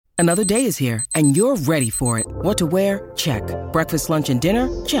Another day is here, and you're ready for it. What to wear? Check. Breakfast, lunch, and dinner?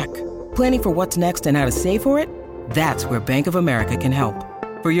 Check. Planning for what's next and how to save for it? That's where Bank of America can help.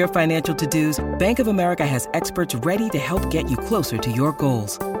 For your financial to-dos, Bank of America has experts ready to help get you closer to your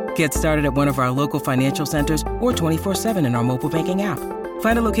goals. Get started at one of our local financial centers or 24/7 in our mobile banking app.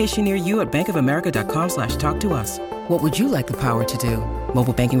 Find a location near you at bankofamerica.com/talktous. What would you like the power to do?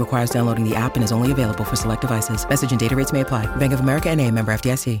 Mobile banking requires downloading the app and is only available for select devices. Message and data rates may apply. Bank of America N.A., member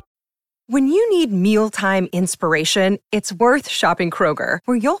FDIC. When you need mealtime inspiration, it's worth shopping Kroger,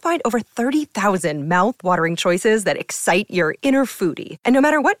 where you'll find over 30,000 mouth-watering choices that excite your inner foodie. And no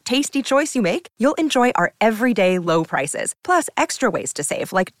matter what tasty choice you make, you'll enjoy our everyday low prices, plus extra ways to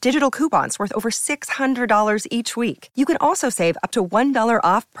save, like digital coupons worth over $600 each week. You can also save up to $1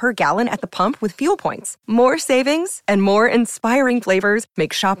 off per gallon at the pump with fuel points. More savings and more inspiring flavors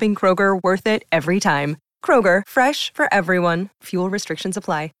make shopping Kroger worth it every time. Kroger, fresh for everyone. Fuel restrictions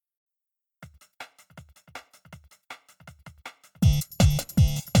apply.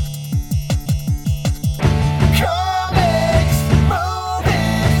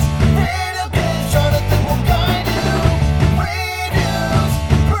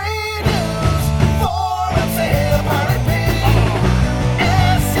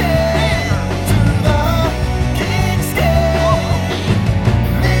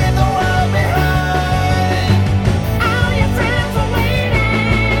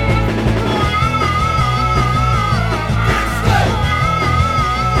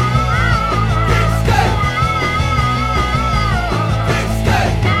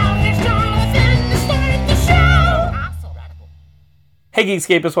 Hey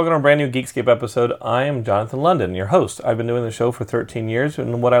Geekscapists, welcome to a brand new Geekscape episode. I am Jonathan London, your host. I've been doing the show for 13 years,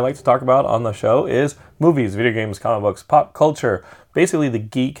 and what I like to talk about on the show is movies, video games, comic books, pop culture, basically the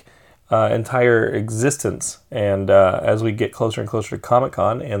geek entire existence. And as we get closer and closer to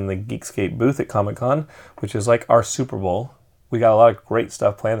Comic-Con and the Geekscape booth at Comic-Con, which is like our Super Bowl, we got a lot of great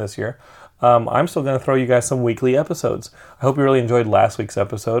stuff planned this year. I'm still going to throw you guys some weekly episodes. I hope you really enjoyed last week's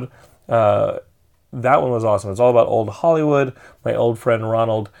episode. That one was awesome. It's all about old Hollywood. My old friend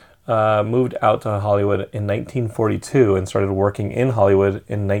Ronald moved out to Hollywood in 1942 and started working in Hollywood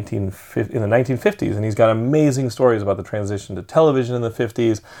in the 1950s. And he's got amazing stories about the transition to television in the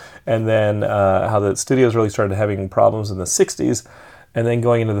 50s, and then how the studios really started having problems in the 60s, and then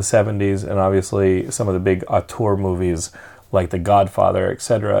going into the 70s, and obviously some of the big auteur movies like The Godfather,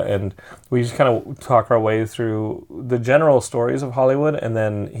 etc. And we just kind of talk our way through the general stories of Hollywood, and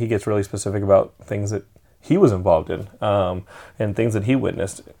then he gets really specific about things that he was involved in, and things that he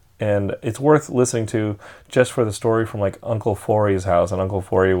witnessed. And it's worth listening to just for the story from like Uncle Forey's house. And Uncle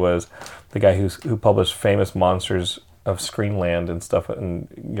Forey was the guy who published famous monsters of Screenland and stuff. And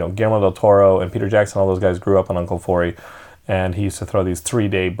Guillermo del Toro and Peter Jackson, all those guys grew up on Uncle Forey, and he used to throw these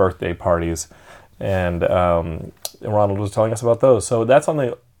 3-day birthday parties. And Ronald was telling us about those. So that's on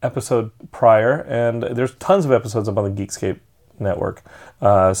the episode prior, and there's tons of episodes up on the Geekscape network.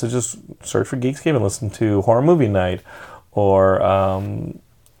 So just search for Geekscape and listen to Horror Movie Night or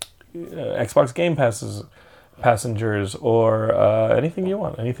Xbox Game Passengers or anything you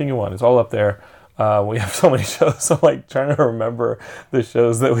want. It's all up there. We have so many shows, so I'm like trying to remember the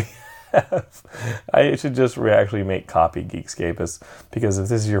shows that we have. I should just actually make copy Geekscapists, because if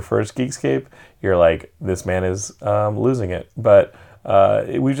this is your first Geekscape, you're like, this man is losing it. But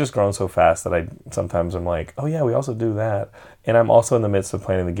we've just grown so fast that sometimes I'm like, oh yeah, we also do that. And I'm also in the midst of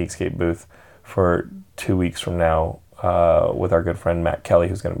planning the Geekscape booth for 2 weeks from now with our good friend Matt Kelly,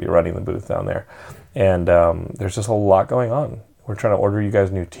 who's going to be running the booth down there. And there's just a lot going on. We're trying to order you guys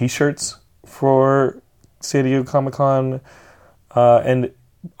new t-shirts for San Diego Comic-Con. And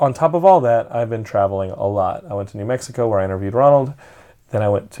on top of all that, I've been traveling a lot. I went to New Mexico, where I interviewed Ronald. Then I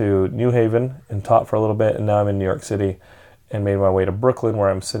went to New Haven and taught for a little bit. And now I'm in New York City and made my way to Brooklyn,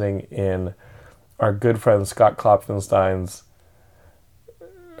 where I'm sitting in our good friend Scott Klopfenstein's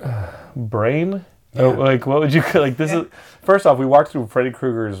brain. Yeah. Like, what would you... Like, this is... First off, we walked through Freddy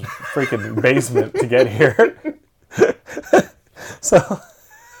Krueger's freaking basement to get here. So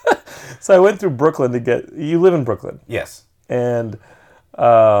I went through Brooklyn to get... You live in Brooklyn. Yes. And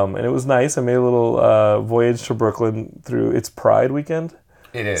it was nice. I made a little voyage to Brooklyn through its Pride weekend.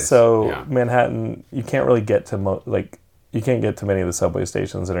 It is. So yeah. Manhattan, you can't really get to you can't get to many of the subway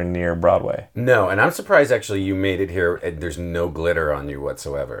stations that are near Broadway. No, and I'm surprised actually you made it here. There's no glitter on you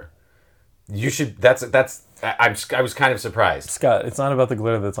whatsoever. You should. I was kind of surprised. Scott, it's not about the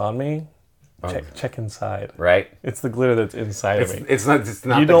glitter that's on me. Check inside. Right? It's the glitter that's inside of me. It's not You the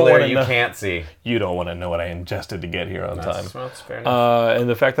don't glitter wanna you know- can't see. You don't want to know what I ingested to get here on time. Well, that's fair enough. And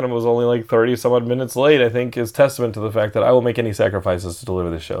the fact that I was only like 30 some odd minutes late, I think, is testament to the fact that I will make any sacrifices to deliver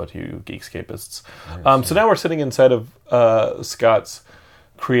the show to you, Geekscapists. So now we're sitting inside of Scott's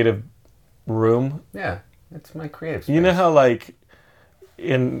creative room. Yeah, it's my creative space. You know how, like,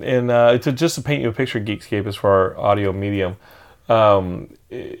 just to paint you a picture, Geekscapists, for our audio medium. Let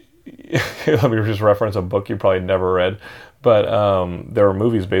me just reference a book you probably never read, but there are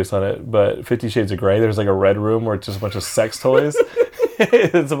movies based on it. But 50 Shades of Grey, there's like a red room where it's just a bunch of sex toys.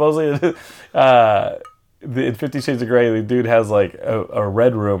 It's supposedly in 50 Shades of Grey, the dude has like a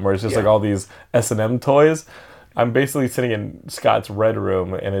red room where it's just like all these S&M toys. I'm basically sitting in Scott's red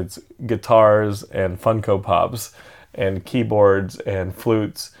room, and it's guitars and Funko Pops and keyboards and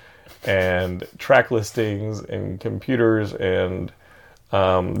flutes and track listings and computers and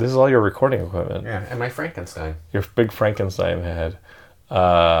this is all your recording equipment. Yeah, and my Frankenstein. Your big Frankenstein head.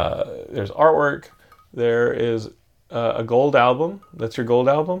 There's artwork. There is a gold album. That's your gold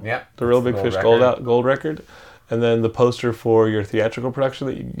album? Yeah. The Real Big Gold Fish record. gold record. And then the poster for your theatrical production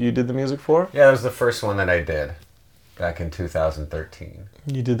that you did the music for. Yeah, that was the first one that I did back in 2013.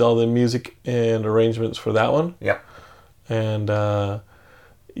 You did all the music and arrangements for that one. Yep. And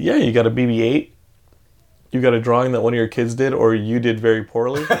you got a BB-8. You got a drawing that one of your kids did, or you did very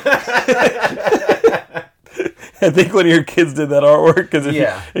poorly. I think one of your kids did that artwork, because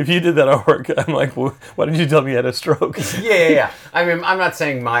if you did that artwork, I'm like, well, why didn't you tell me you had a stroke? Yeah. I mean, I'm not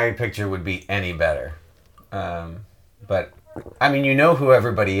saying my picture would be any better, but I mean, you know who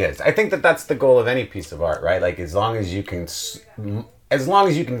everybody is. I think that that's the goal of any piece of art, right? Like, as long as you can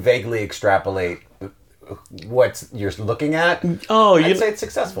vaguely extrapolate what you're looking at, I'd say it's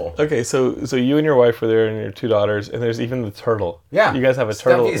successful. Okay, so you and your wife were there, and your two daughters, and there's even the turtle. Yeah, you guys have a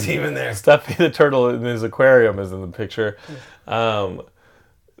turtle. Stuffy's even there. Stuffy the turtle in his aquarium is in the picture.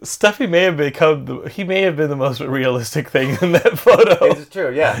 Stuffy may have been the most realistic thing in that photo. It's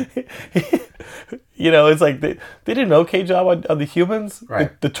true, yeah. It's like they did an okay job on the humans.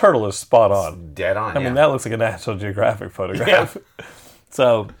 Right. The turtle is spot on. It's dead on. I mean, that looks like a National Geographic photograph. Yeah.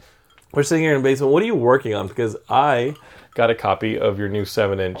 So we're sitting here in the basement. What are you working on? Because I got a copy of your new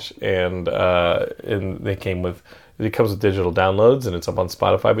 7-inch, and it comes with digital downloads, and it's up on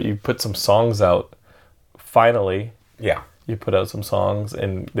Spotify. But you put some songs out. Finally, yeah. You put out some songs,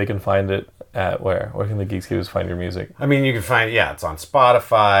 and they can find it at where? Where can the Geekscapists find your music? I mean, you can find, it's on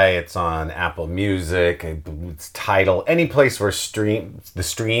Spotify, it's on Apple Music, it's Tidal, any place where streams,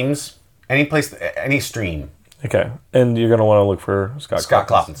 any stream. Okay, and you're going to want to look for Scott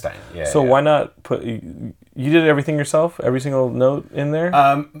Kloppenstein. Yeah. So why not put, you did everything yourself? Every single note in there?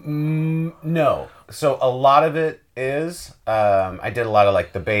 No. So a lot of it is, I did a lot of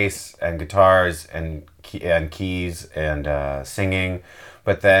like the bass and guitars and keys and singing,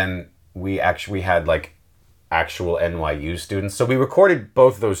 but then we actually had like actual NYU students. So we recorded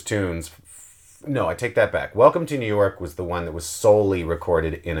both those tunes. No, I take that back. Welcome to New York was the one that was solely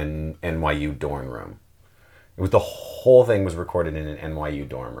recorded in an NYU dorm room. The whole thing was recorded in an NYU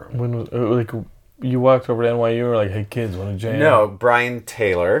dorm room. When was you walked over to NYU and were like, "Hey kids, want to jam?" No, Brian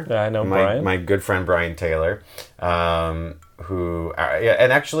Taylor. Yeah, I know Brian. My good friend Brian Taylor, who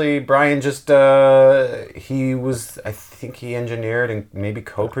and actually Brian just I think he engineered and maybe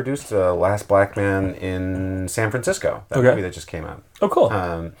co-produced Last Black Man in San Francisco. That movie that just came out. Oh, cool.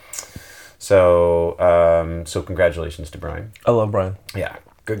 So congratulations to Brian. I love Brian. Yeah.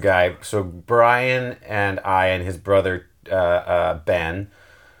 Good guy. So Brian and I and his brother Ben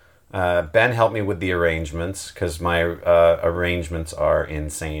helped me with the arrangements because my arrangements are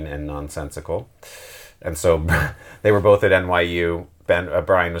insane and nonsensical, and so they were both at NYU.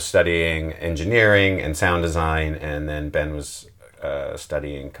 Brian was studying engineering and sound design, and then Ben was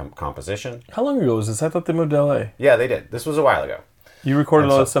studying composition. How long ago was this? I thought they moved to LA. Yeah, they did. This was a while ago. You recorded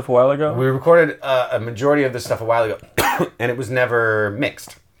all this stuff a while ago? We recorded a majority of this stuff a while ago, and it was never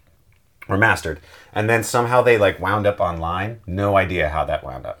mixed or mastered. And then somehow they like wound up online. No idea how that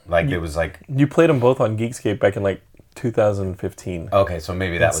wound up. It was like... You played them both on Geekscape back in like 2015. Okay, so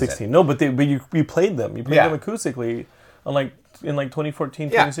maybe that was 16. it. No, but you played them. You played them acoustically on in 2014,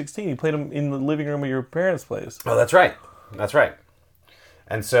 2016. You played them in the living room of your parents' place. Oh, that's right. That's right.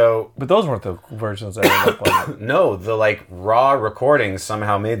 And so... But those weren't the versions that ended up on. No, the raw recordings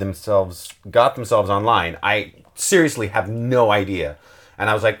somehow got themselves online. I seriously have no idea. And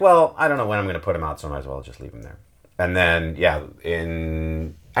I was like, well, I don't know when I'm going to put them out, so I might as well just leave them there. And then,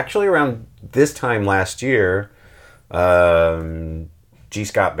 actually around this time last year, G.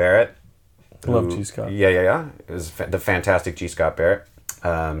 Scott Barrett. Love G. Scott. Yeah. It was the fantastic G. Scott Barrett.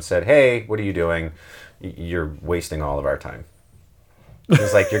 said, "Hey, what are you doing? You're wasting all of our time."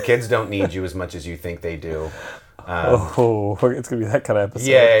 He's like, "Your kids don't need you as much as you think they do." It's going to be that kind of episode.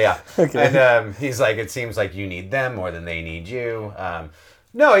 Yeah. Okay. And he's like, "It seems like you need them more than they need you."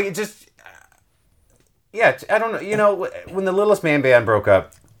 No, it just... Yeah, I don't know. You know, when the Littlest Man Band broke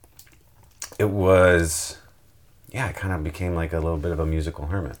up, it was... Yeah, I kind of became like a little bit of a musical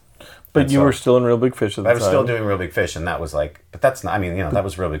hermit. But you were still in Real Big Fish at the time. I was still doing Real Big Fish, and that was like... But that's not... I mean, you know, that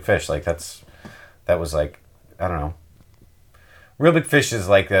was Real Big Fish. Like, that was like... I don't know. Real Big Fish is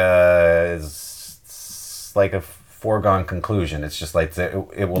like a foregone conclusion. It's just like it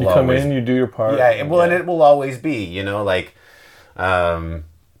will always... You come in, you do your part. Yeah, and it will always be, you know, like... the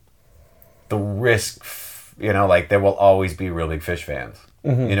risk, you know, like there will always be Real Big Fish fans.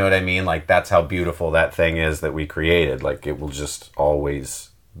 Mm-hmm. You know what I mean? Like that's how beautiful that thing is that we created. Like it will just always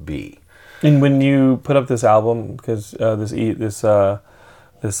be. And when you put up this album, because this little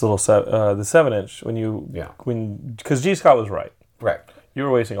 7-inch, because G. Scott was right. Right. You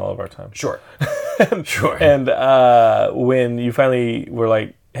were wasting all of our time. Sure. Sure. And when you finally were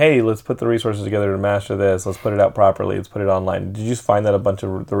like, hey, let's put the resources together to master this. Let's put it out properly. Let's put it online. Did you find that a bunch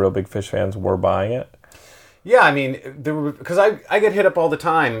of the Real Big Fish fans were buying it? Yeah, I mean, because I get hit up all the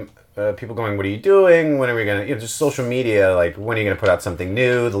time. People going, "What are you doing? When are we gonna?" You know, just social media. Like, when are you gonna put out something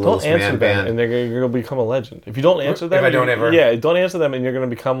new? The Littlest Man Band, and you're gonna become a legend. If you don't answer them, if I don't ever, don't answer them, and you're gonna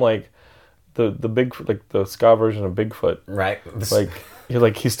become like the big, like the ska version of Bigfoot. Right. Like you're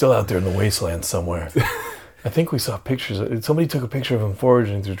like, he's still out there in the wasteland somewhere. I think we saw pictures. Somebody took a picture of him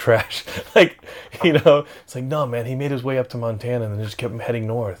foraging through trash. Like, you know, it's like, no, man, he made his way up to Montana and then just kept heading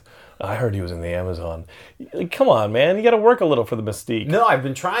north. I heard he was in the Amazon. Like, come on, man. You got to work a little for the mystique. No, I've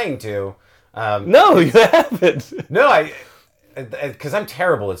been trying to. No, you haven't. No, because I'm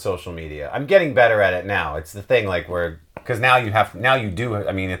terrible at social media. I'm getting better at it now. It's the thing, like, because now you do.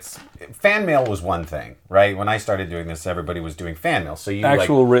 I mean, fan mail was one thing, right? When I started doing this, everybody was doing fan mail. So you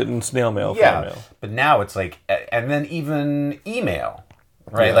actual written snail mail. Yeah, fan mail. But now it's like, and then even email,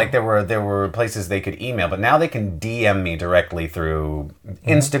 right? Yeah. Like there were places they could email, but now they can DM me directly through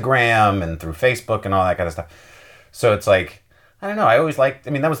Instagram and through Facebook and all that kind of stuff. So it's like, I don't know. I always liked... I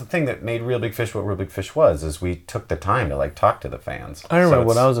mean, that was the thing that made Real Big Fish what Real Big Fish was, is we took the time to, like, talk to the fans. I remember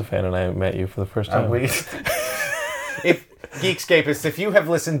when I was a fan and I met you for the first time. If Geekscapists, if you have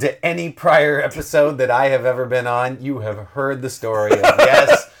listened to any prior episode that I have ever been on, you have heard the story of,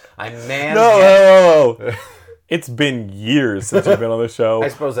 yes, I'm man... No! It's been years since you've been on the show. I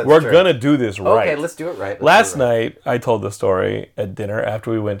suppose that's We're true. going to do this right. Okay, let's do it right. Last night, I told the story at dinner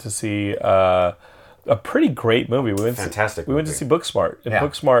after we went to see... a pretty great movie. We went to see Booksmart. And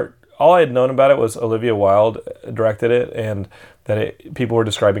Booksmart, all I had known about it was Olivia Wilde directed it, and that people were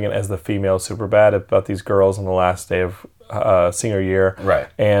describing it as the female Superbad, about these girls on the last day of senior year. Right.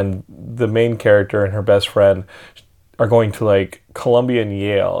 And the main character and her best friend are going to like Columbia and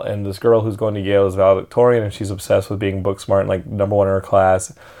Yale, and this girl who's going to Yale is valedictorian, and she's obsessed with being book smart and like number one in her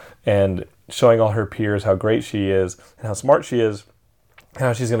class, and showing all her peers how great she is and how smart she is, and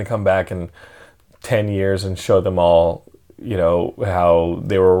how she's going to come back in 10 years and show them all, you know, how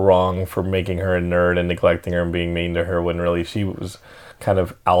they were wrong for making her a nerd and neglecting her and being mean to her, when really she was kind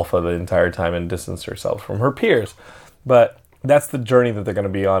of alpha the entire time and distanced herself from her peers. But that's the journey that they're going to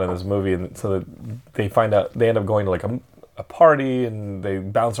be on in this movie, and so that they find out, they end up going to like a party and they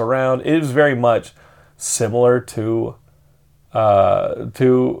bounce around. It is very much similar to Superbad.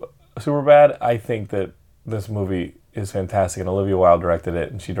 I think that this movie is fantastic, and Olivia Wilde directed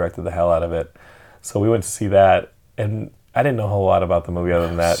it, and she directed the hell out of it. So we went to see that, and I didn't know a whole lot about the movie other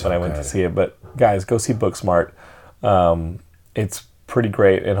than that, but I went to see it. But guys, go see Booksmart. It's pretty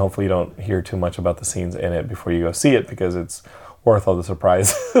great, and hopefully you don't hear too much about the scenes in it before you go see it, because it's worth all the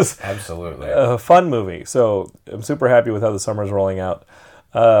surprises. Absolutely. A fun movie. So I'm super happy with how the summer's rolling out.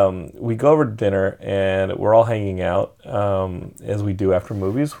 We go over to dinner, and we're all hanging out, as we do after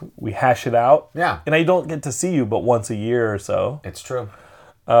movies. We hash it out. Yeah. And I don't get to see you but once a year or so. It's true.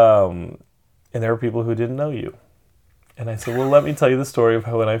 And there were people who didn't know you. And I said, well, let me tell you the story of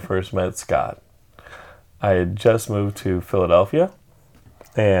how when I first met Scott. I had just moved to Philadelphia,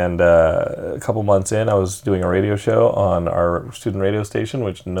 and a couple months in, I was doing a radio show on our student radio station,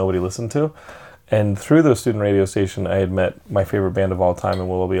 which nobody listened to. And through the student radio station, I had met my favorite band of all time and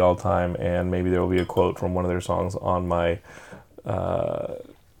will be all time, and maybe there will be a quote from one of their songs on my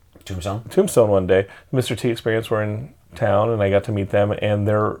tombstone one day. Mr. T Experience were in town, and I got to meet them, and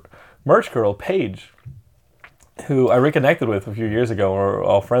their merch girl, Paige, who I reconnected with a few years ago, and we're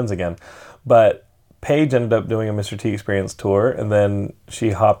all friends again. But Paige ended up doing a Mr. T Experience tour, and then she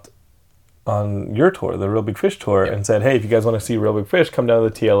hopped on your tour, the Real Big Fish tour, and said, hey, if you guys want to see Real Big Fish, come down to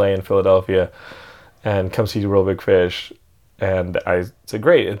the TLA in Philadelphia and come see Real Big Fish. And I said,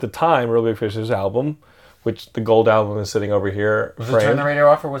 great. At the time, Real Big Fish's album, which the gold album is sitting over here. Was it Turn the Radio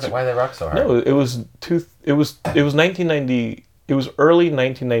Off, or was it Why They Rock So Hard? No, it was 1990. It was early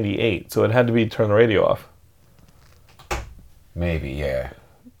 1998, so it had to be Turn the Radio Off. Maybe, yeah.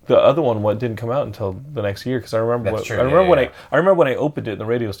 The other one didn't come out until the next year, because I remember That's true, I remember yeah. I remember when I opened it and the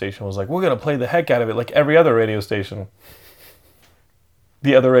radio station was like, we're gonna play the heck out of it like every other radio station.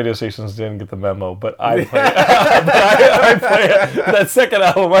 The other radio stations didn't get the memo, but I played it. I played it. That second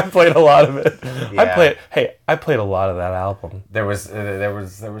album, I played a lot of it. Yeah. I played a lot of that album. There was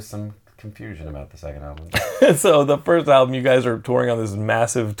some confusion about the second album. So the first album, you guys are touring on this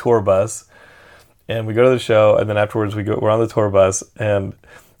massive tour bus, and we go to the show, and then afterwards we're on the tour bus, and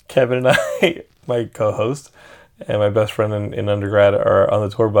Kevin and I, my co-host, and my best friend in undergrad are on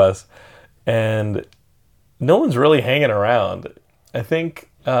the tour bus, and no one's really hanging around. I think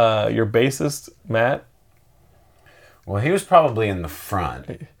your bassist, Matt. Well, he was probably in the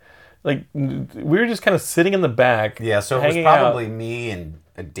front. Like, we were just kind of sitting in the back. Yeah, so it was probably me and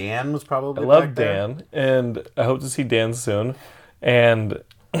Dan was probably I love back there. Dan, and I hope to see Dan soon. And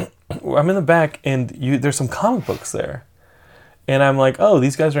I'm in the back, and there's some comic books there. And I'm like, oh,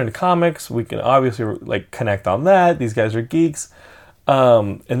 these guys are into comics. We can obviously like connect on that. These guys are geeks.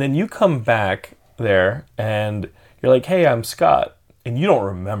 And then you come back there, and you're like, hey, I'm Scott. And you don't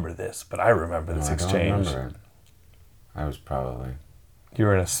remember this, but I remember this exchange. I don't remember it. I was probably... You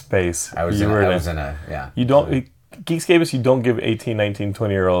were in a space. I was in a, yeah. You don't... Geekscapists, you don't give 18, 19,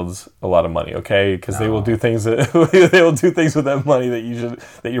 20-year-olds a lot of money, okay? Because they will do things with that money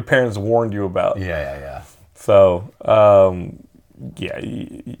that your parents warned you about. Yeah. So,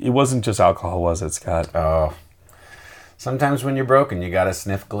 it wasn't just alcohol, was it, Scott? Oh. Sometimes when you're broken, you gotta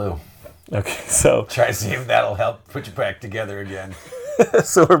sniff glue. Okay, so... Try to see if that'll help put you back together again.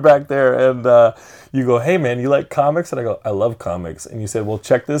 So we're back there, and you go, hey, man, you like comics? And I go, I love comics. And you said, well,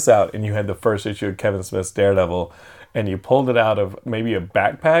 check this out. And you had the first issue of Kevin Smith's Daredevil, and you pulled it out of maybe a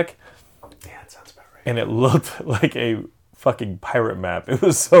backpack. Yeah, that sounds about right. And it looked like a fucking pirate map. It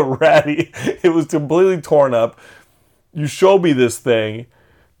was so ratty. It was completely torn up. You showed me this thing.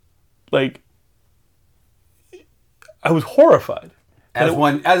 Like, I was horrified.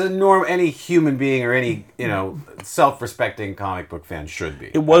 Any human being or any, self-respecting comic book fan should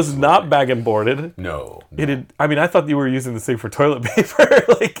be. It was not bag and boarded. No. I thought you were using this thing for toilet paper.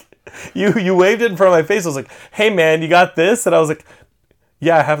 Like, you waved it in front of my face. I was like, hey, man, you got this? And I was like,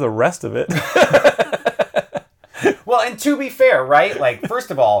 yeah, I have the rest of it. Well, and to be fair, right? Like,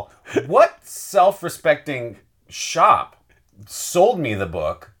 first of all, what self-respecting shop sold me the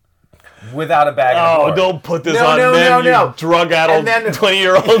book without a bag of board? Oh, don't put this on them, you drug-addled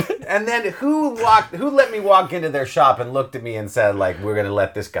 20-year-old. And then who let me walk into their shop and looked at me and said, like, we're going to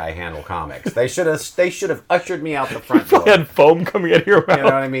let this guy handle comics? They should have ushered me out the front door. You had foam coming out of your mouth. You know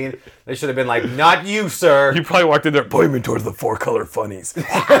what I mean? They should have been like, not you, sir. You probably walked in there, point me towards the four-color funnies.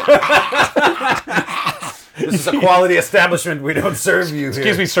 This is a quality establishment. We don't serve you here.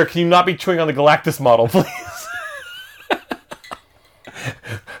 Excuse me, sir, can you not be chewing on the Galactus model, please?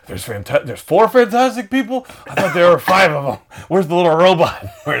 There's 4 fantastic people? I thought there were 5 of them. Where's the little robot?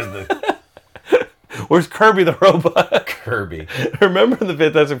 Where's Kirby the robot? Kirby. Remember the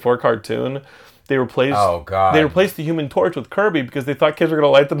Fantastic Four cartoon? They replaced They replaced the Human Torch with Kirby because they thought kids were going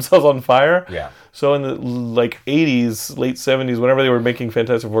to light themselves on fire. Yeah. So in the 80s, late 70s, whenever they were making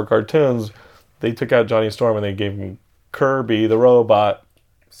Fantastic Four cartoons, they took out Johnny Storm and they gave him Kirby the robot.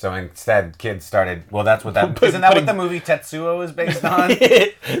 So instead, kids started... Well, that's what that... Isn't that what the movie Tetsuo is based on?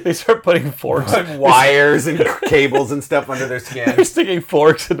 They start putting forks... Put wires and cables and stuff under their skin. They're sticking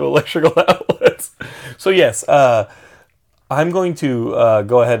forks into electrical outlets. So yes, I'm going to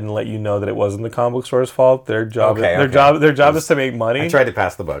go ahead and let you know that it wasn't the comic book store's fault. Their job is to make money. I tried to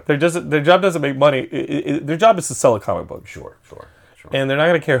pass the buck. Their job doesn't make money. Their job is to sell a comic book. Sure. And they're not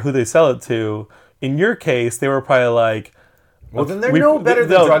going to care who they sell it to. In your case, they were probably like... Well, then they're no better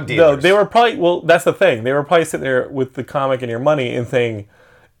than drug dealers. No, they were probably... Well, that's the thing. They were probably sitting there with the comic and your money and thinking,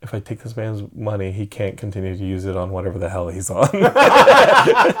 if I take this man's money, he can't continue to use it on whatever the hell he's on.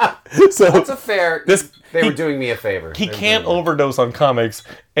 So that's a fair... They were doing me a favor. He can't overdose on comics,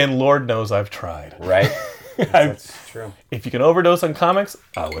 and Lord knows I've tried. Right? That's true. If you can overdose on comics,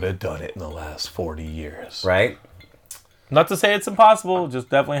 I would have done it in the last 40 years. Right? Not to say it's impossible, just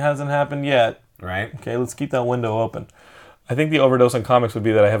definitely hasn't happened yet. Right. Okay, let's keep that window open. I think the overdose on comics would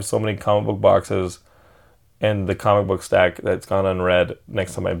be that I have so many comic book boxes and the comic book stack that's gone unread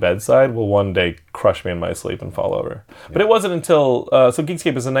next to my bedside will one day crush me in my sleep and fall over. But it wasn't until so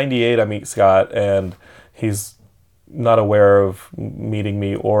Geekscape is in '98. I meet Scott, and he's not aware of meeting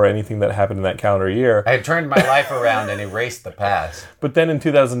me or anything that happened in that calendar year. I had turned my life around and erased the past. But then in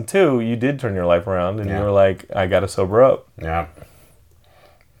 2002, you did turn your life around, and you were like, I got to sober up. Yeah.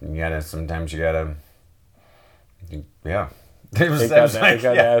 Sometimes you gotta, yeah. It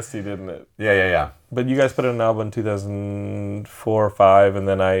got nasty, didn't it? Yeah. But you guys put out an album in 2004 or 5, and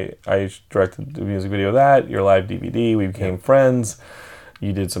then I directed the music video of that, your live DVD, we became friends.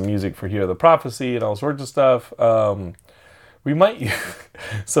 You did some music for Hear the Prophecy and all sorts of stuff. We might...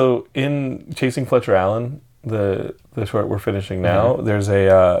 So in Chasing Fletcher Allen, the short we're finishing now, there's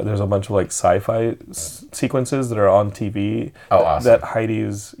a bunch of like sci-fi sequences that are on TV that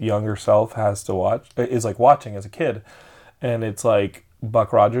Heidi's younger self has to watch, is like watching as a kid. And it's like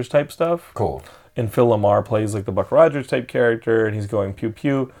Buck Rogers type stuff. Cool. And Phil Lamar plays like the Buck Rogers type character, and he's going pew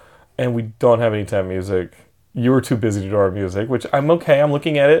pew. And we don't have any time music. You were too busy to do our music, which I'm okay. I'm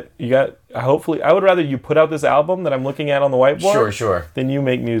looking at it. You got, hopefully, I would rather you put out this album that I'm looking at on the whiteboard. Sure. Than you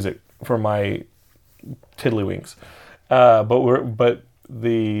make music for my tiddlywinks. But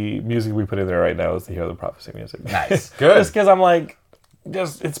the music we put in there right now is the Hear the Prophecy music. Nice. Good. Just because I'm like,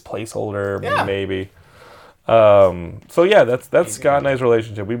 it's placeholder, maybe. So yeah, that's Scott and I's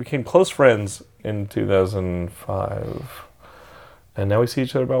relationship. We became close friends in 2005. And now we see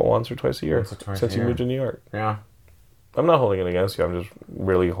each other about once or twice a year since you moved to New York. Yeah. I'm not holding it against you. I'm just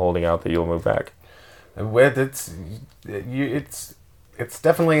really holding out that you'll move back. It's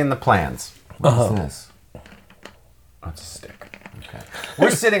definitely in the plans. What's this? Oh, it's a stick. Okay.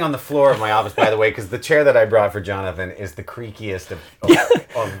 We're sitting on the floor of my office, by the way, because the chair that I brought for Jonathan is the creakiest of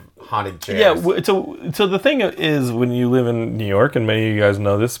haunted chairs. Yeah, so the thing is, when you live in New York, and many of you guys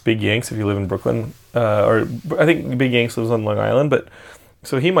know this, Big Yanks, if you live in Brooklyn, or I think Big Yanks lives on Long Island, but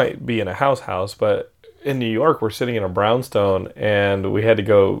so he might be in a house, but in New York, we're sitting in a brownstone, and we had to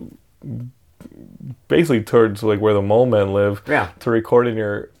go basically towards like where the mole men live to record in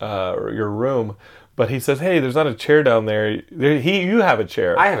your room. But he says, hey, there's not a chair down there. You have a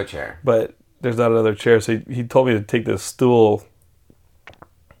chair. I have a chair. But there's not another chair. So he told me to take this stool.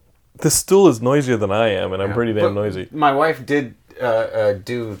 This stool is noisier than I am, and I'm pretty damn noisy. My wife did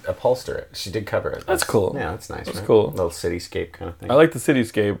do upholster it. She did cover it. That's cool. Yeah, that's nice. That's cool. A little cityscape kind of thing. I like the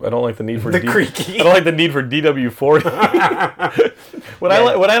cityscape. I don't like the need for creaky. I don't like the need for DW40. What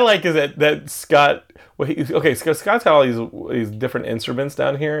I like is that Scott. Scott's got all these different instruments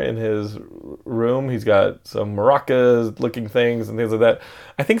down here in his room. He's got some maracas looking things and things like that.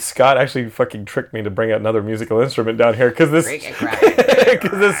 I think Scott actually fucking tricked me to bring out another musical instrument down here because this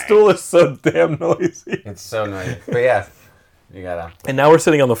stool is so damn noisy. It's so noisy. But yeah, you gotta. And now we're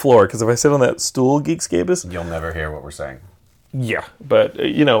sitting on the floor because if I sit on that stool, Geekscape, you'll never hear what we're saying. Yeah, but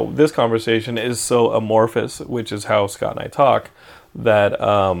this conversation is so amorphous, which is how Scott and I talk, that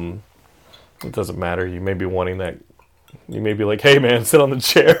it doesn't matter. You may be wanting that. You may be like, hey man, sit on the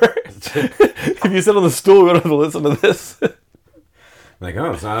chair. If you sit on the stool, we don't have to listen to this. Like,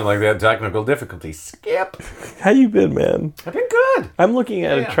 oh, it sounded like they had technical difficulties. Skip. How you been, man? I've been good. I'm looking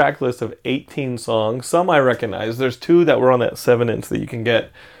at a track list of 18 songs. Some I recognize. There's 2 that were on that 7-inch that you can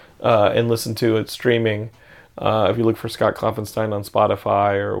get and listen to. It's streaming. If you look for Scott Klopfenstein on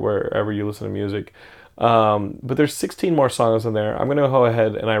Spotify or wherever you listen to music. But there's 16 more songs in there. I'm going to go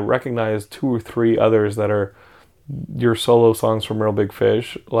ahead and I recognize 2 or 3 others that are your solo songs from Real Big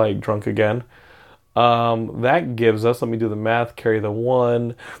Fish, like Drunk Again. That gives us, let me do the math, carry the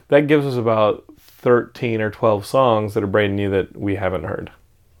 1. That gives us about 13 or 12 songs that are brand new that we haven't heard.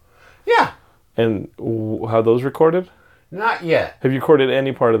 Yeah. And how those recorded? Not yet. Have you recorded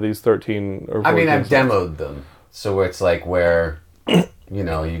any part of these 13 or 14 I mean, I've songs? demoed them. So it's like where...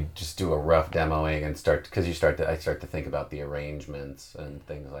 you just do a rough demoing and I start to think about the arrangements and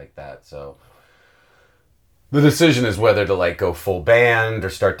things like that. So the decision is whether to like go full band or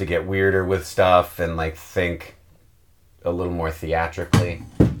start to get weirder with stuff and like think a little more theatrically.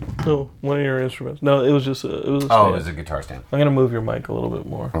 No, one of your instruments. No, it was just it was a stand. Oh, it was a guitar stand. I'm gonna move your mic a little bit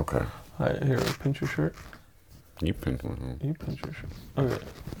more. Okay. Here, pinch your shirt. You pinch one. You pinch your shirt. Okay.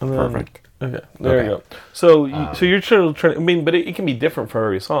 And then, Perfect. Okay, there you go. So, so you're trying. I mean, but it can be different for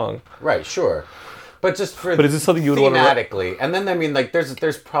every song. Right, sure. But just for But is this something you would want to thematically, and then I mean, like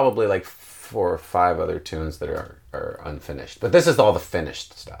there's probably like 4 or 5 other tunes that are unfinished. But this is all the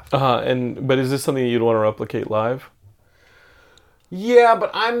finished stuff. But is this something you'd want to replicate live? Yeah,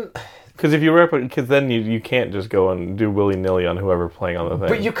 but because if you replicate, because then you can't just go and do willy nilly on whoever playing on the thing.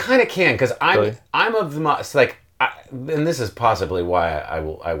 But you kind of can, because Really? I'm of the and this is possibly why I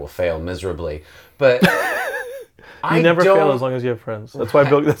will fail miserably. But You never fail as long as you have friends. That's why I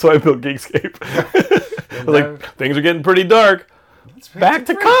built. That's why I built Geekscape. I was like, things are getting pretty dark. Back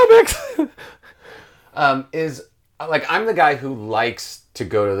to comics. Is like I'm the guy who likes to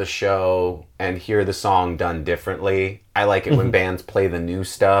go to the show and hear the song done differently. I like it when bands play the new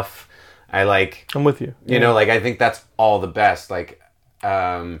stuff. I'm with you. You know, like I think that's all the best. Like,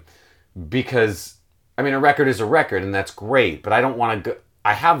 because I mean, a record is a record, and that's great. But I don't want to go.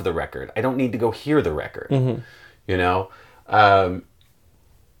 I have the record. I don't need to go hear the record. You know.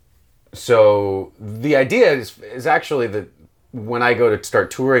 So the idea is actually that when I go to start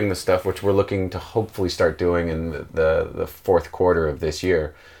touring the stuff, which we're looking to hopefully start doing in the fourth quarter of this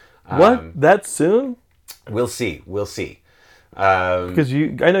year. What? That soon? We'll see. We'll see. Because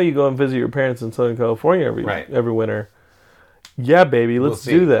I know you go and visit your parents in Southern California every winter. Yeah, baby, let's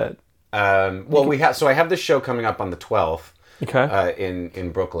do that. So I have this show coming up on the 12th. Okay.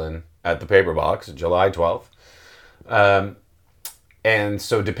 In Brooklyn at the Paper Box, July 12th. And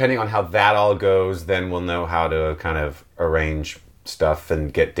so depending on how that all goes, then we'll know how to kind of arrange stuff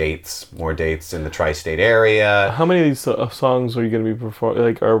and get more dates in the tri-state area. How many of these songs are you going to be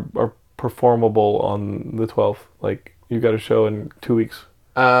are performable on the 12th? Like, you got a show in 2 weeks.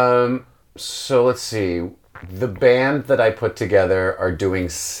 So let's see. The band that I put together are doing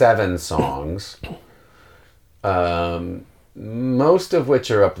 7 songs. Most of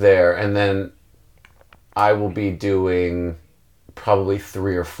which are up there, and then I will be doing probably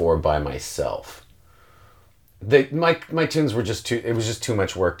 3 or 4 by myself. My tunes were just it was just too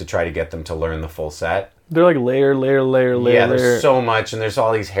much work to try to get them to learn the full set. They're like layer. Yeah, there's so much, and there's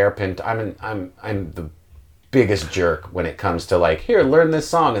all these hairpin. I'm the biggest jerk when it comes to like, here, learn this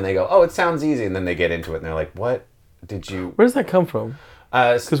song, and they go, oh, it sounds easy, and then they get into it, and they're like, what did you? Where does that come from?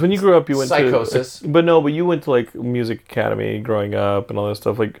 Because when you grew up, you went Psychosis. But you went to like music academy growing up and all that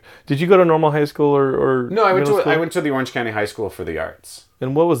stuff. Like, did you go to normal high school or no? I went to the Orange County High School for the Arts.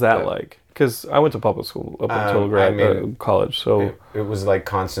 And what was that like? Because I went to public school up until college. So it was like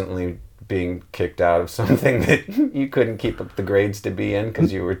constantly being kicked out of something that you couldn't keep up the grades to be in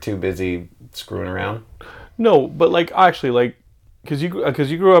because you were too busy screwing around. No, but like actually like. Because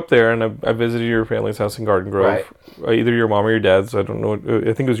you grew up there, and I visited your family's house in Garden Grove. Right. Either your mom or your dad's. I don't know.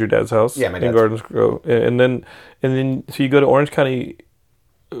 I think it was your dad's house. Yeah, my dad's. In Garden Grove, and then so you go to Orange County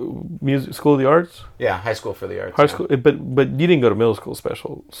Music School of the Arts. Yeah, high school for the arts. High school, but you didn't go to middle school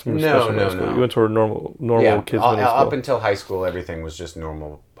special. No. You went to a normal kids middle school. Up until high school, everything was just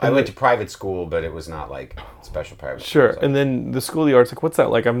normal. I went to private school, but it was not like special private. Sure, school, and then the School of the Arts. Like, what's that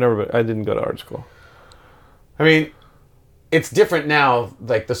like? I didn't go to art school. I mean. It's different now.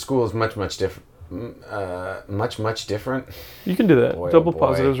 Like the school is much different. Much different. You can do that. Double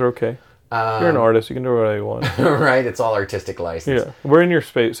positives are okay. You're an artist. You can do whatever you want. Right. It's all artistic license. Yeah. We're in your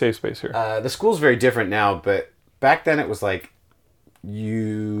safe space here. The school's very different now, but back then it was like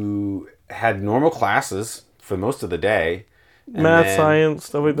you had normal classes for most of the day. Math, science,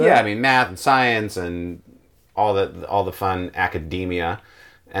 stuff like that. Yeah, I mean math and science and all the fun academia,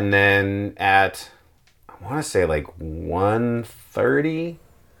 and then at I want to say like 1:30,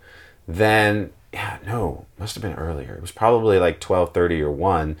 then, must have been earlier. It was probably like 12:30 or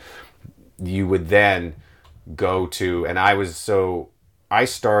 1. You would then go to, and I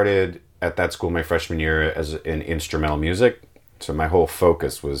started at that school my freshman year in instrumental music. So my whole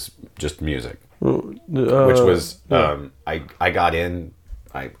focus was just music, which was, I got in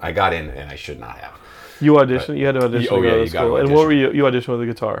and I should not have. You auditioned? You had to audition to go to school. And what were you auditioned with the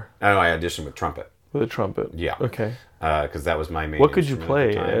guitar? I auditioned with trumpet. With a trumpet? Yeah. Okay. Because that was my main What could you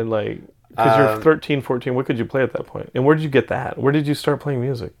play? And like, because you're 13, 14, what could you play at that point? And where did you get that? Where did you start playing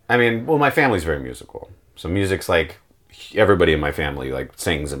music? I mean, well, my family's very musical. So music's like, everybody in my family like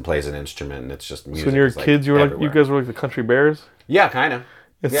sings and plays an instrument. And it's just music. So when you were kids, you were everywhere. Like, you guys were like the Country Bears? Yeah, kind of.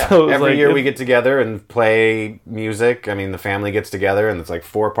 Yeah. So every year we get together and play music. I mean, the family gets together and it's like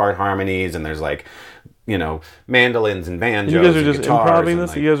 4-part harmonies and there's like, mandolins and banjos. And you guys are just improvising this?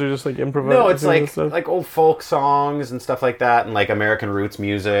 Like, you guys are just like improvising? No, it's like old folk songs and stuff like that, and like American roots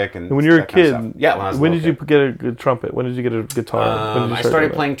music. And when you were a kid, kind of yeah. When I was when did you get a good trumpet? When did you get a guitar? When did you I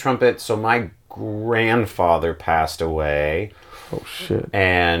started playing trumpet. So my grandfather passed away. Oh shit!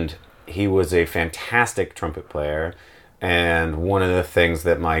 And he was a fantastic trumpet player. And one of the things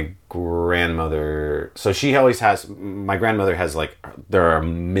that my grandmother, so she always has, my grandmother has like, there are a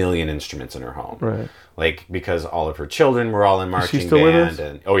million instruments in her home. Right. Like, because all of her children were all in marching band. She's still with us?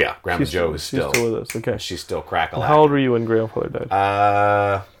 And, oh yeah, Grandma Jo is still. She's still with us, okay. She's still crack-a-lacking. How old were you when grandfather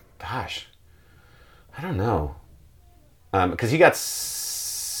died? Gosh, I don't know. Because he got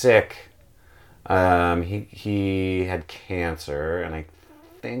sick. He had cancer, and I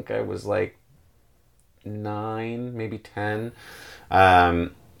think I was like 9, maybe 10.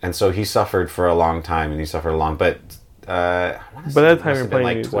 And so he suffered for a long time, and he suffered a long, but I want to say that it time must you're have been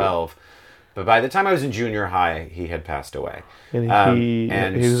playing like 12. But by the time I was in junior high, he had passed away. And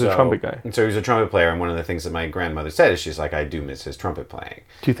he was a trumpet guy. And so he was a trumpet player, and one of the things that my grandmother said is she's like, I do miss his trumpet playing.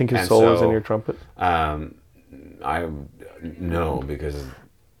 Do you think his And soul is so, in your trumpet? No, because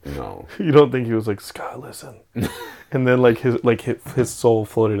no. You don't think he was like, Scott, listen. And then his soul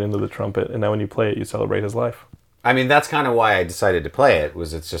floated into the trumpet, and now when you play it, you celebrate his life. I mean, that's kind of why I decided to play it.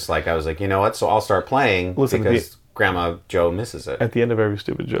 It's just like I was like, you know what? So I'll start playing because Grandma Joe misses it. At the end of every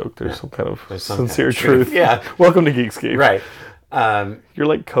stupid joke, there's some kind of some sincere kind of truth. truth. Yeah. Welcome to Geekscape. Right. You're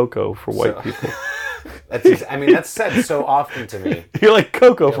like Coco for white people. That's said so often to me. You're like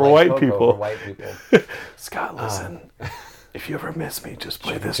Coco for white Coco people. For white people. Scott, listen. If you ever miss me, just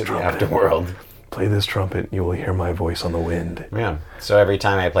play this To the trumpet. afterworld. Play this trumpet, and you will hear my voice on the wind. Yeah. So every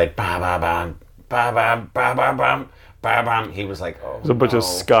time I played ba ba bam, ba ba ba ba bam, ba bam, he was like, "Oh." There's a bunch of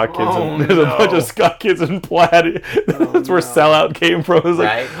ska kids. Oh, There's a bunch of ska kids in plaid. That's where Sellout came from. It was like,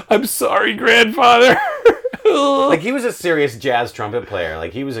 Right? I'm sorry, grandfather. Like he was a serious jazz trumpet player.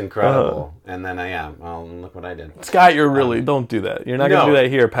 Like he was incredible. And then well, look what I did. Scott, you're really don't do that. You're not No. gonna do that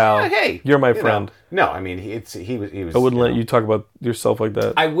here, pal. Hey, you're my you know. friend. No, I mean he was. I wouldn't let you talk about yourself like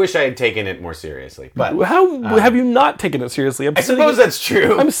that. I wish I had taken it more seriously, but How have you not taken it seriously? I suppose that's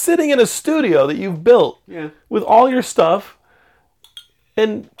true. I'm sitting in a studio that you've built with all your stuff,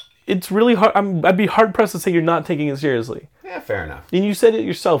 and it's really hard. I'd be hard pressed to say you're not taking it seriously. Yeah, fair enough. And you said it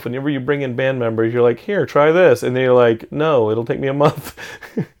yourself. Whenever you bring in band members, you're like, "Here, try this," and then you're like, "No, it'll take me a month."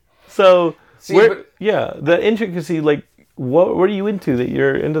 So, the intricacy, like, what are you into that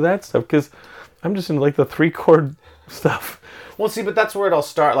you're into that stuff? Because I'm just into like the 3-chord stuff. Well, see, but that's where it all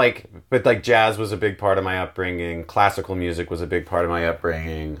start. But jazz was a big part of my upbringing. Classical music was a big part of my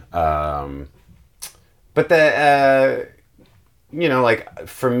upbringing. But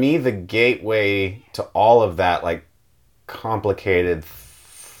for me, the gateway to all of that, like, complicated,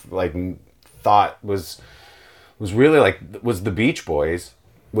 thought was really was the Beach Boys,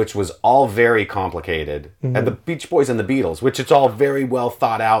 which was all very complicated. Mm-hmm. And the Beach Boys and the Beatles, which it's all very well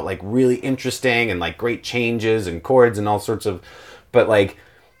thought out, like really interesting and like great changes and chords and all sorts of, but like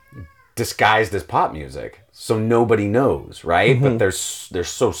disguised as pop music. So nobody knows, right? Mm-hmm. But they're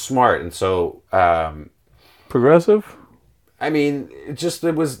so smart and so Progressive? I mean,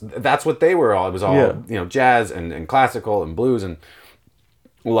 that's what they were all. It was all, jazz and classical and blues and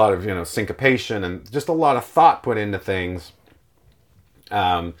a lot of, syncopation and just a lot of thought put into things.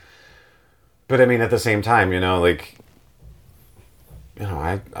 But I mean, at the same time,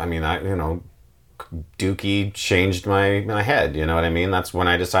 Dookie changed my head. You know what I mean? That's when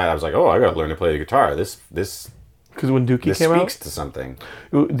I decided, I was like, oh, I got to learn to play the guitar. This Because when Dookie came speaks out, to something.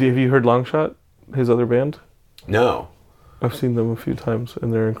 Have you heard Longshot, his other band? No. I've seen them a few times,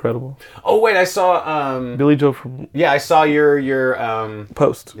 and they're incredible. Oh wait, I saw Billy Joe from I saw your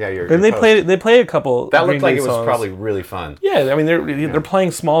Post. Yeah, your and they post. played a couple. That Green looked like Day it was songs. probably really fun. Yeah, I mean they're playing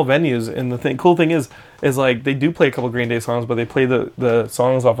small venues, and the cool thing is like they do play a couple Green Day songs, but they play the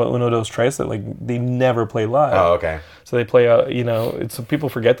songs off of Uno Dos Tres that like they never play live. Oh, okay. So they play it's people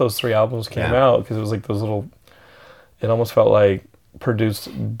forget those 3 albums came out because it was like those little. It almost felt like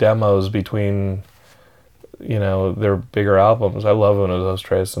produced demos between. Their bigger albums. I love Uno Dos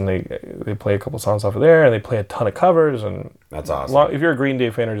Tres, and they play a couple songs off of there, and they play a ton of covers. And that's awesome. If you're a Green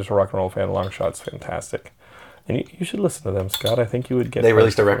Day fan or just a rock and roll fan, Longshot's fantastic, and you should listen to them, Scott. I think you would get. They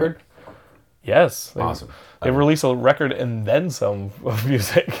released a record. Yes, Awesome. They released a record and then some of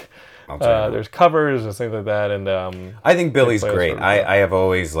music. There's covers and things like that, and I think Billy's great. I have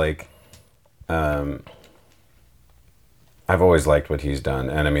always I've always liked what he's done,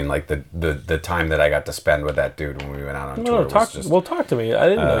 and I mean, like the time that I got to spend with that dude when we went out on tour. Talk to me. I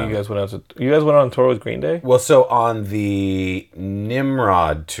didn't know you guys went out. You guys went on tour with Green Day. Well, so on the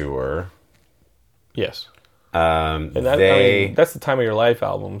Nimrod tour, yes, and that's the Time of Your Life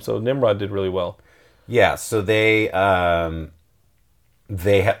album. So Nimrod did really well. Yeah, so they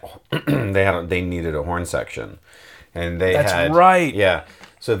needed a horn section, and That's right. Yeah,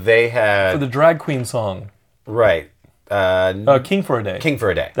 so they had for the drag queen song. Right. King for a Day. King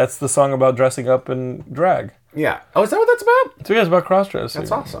for a Day. That's the song about dressing up in drag. Yeah. Oh, is that what that's about? So yeah, it's about cross-dressing. That's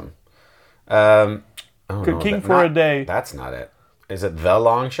awesome. King for a Day. That's not it. Is it The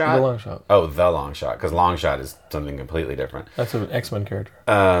Long Shot? The Long Shot. Oh, The Long Shot. Because Long Shot is something completely different. That's an X-Men character.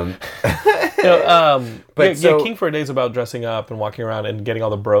 But King for a Day is about dressing up and walking around and getting all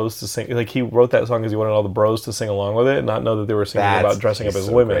the bros to sing. Like he wrote that song because he wanted all the bros to sing along with it and not know that they were singing about dressing up as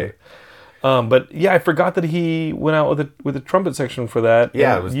women. Great. But yeah, I forgot that he went out with a trumpet section for that.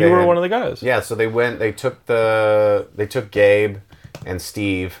 Yeah, it was you were one of the guys. Yeah, so they took Gabe and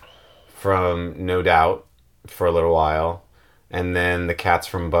Steve from No Doubt for a little while. And then the cats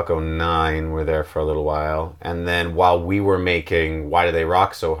from Buck 09 were there for a little while. And then while we were making Why Do They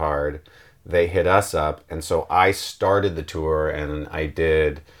Rock So Hard, they hit us up. And so I started the tour, and I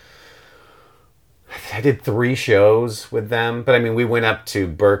did 3 shows with them. But I mean, we went up to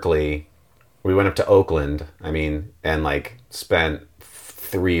Berkeley. We went up to Oakland, and like spent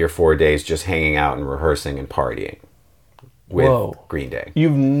 3 or 4 days just hanging out and rehearsing and partying with Green Day.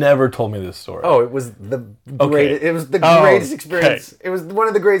 You've never told me this story. Oh, it was the greatest. It was the greatest experience. Okay. It was one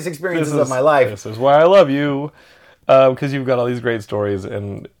of the greatest experiences of my life. This is why I love you, because you've got all these great stories,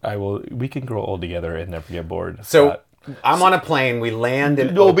 and we can grow old together and never get bored. So I'm on a plane. We land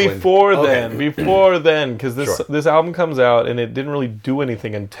in Oakland. Before then, because this album comes out, and it didn't really do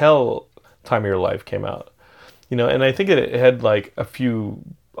anything until Time of Your Life came out. And I think it had like a few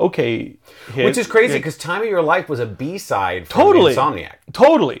hits. Which is crazy, because Time of Your Life was a B-side from Insomniac.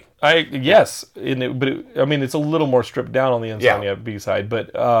 Totally. Yes. It's a little more stripped down on the Insomniac B-side,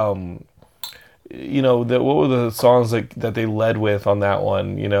 but what were the songs that they led with on that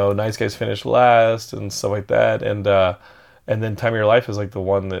one? Nice Guys Finished Last and stuff like that, and then Time of Your Life is like the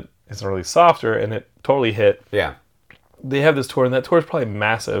one that is really softer, and it totally hit. Yeah. They have this tour, and that tour is probably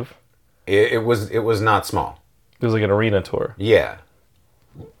massive. It was not small. It was like an arena tour. Yeah.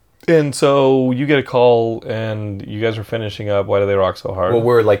 And so you get a call, and you guys are finishing up Why Do They Rock So Hard? Well,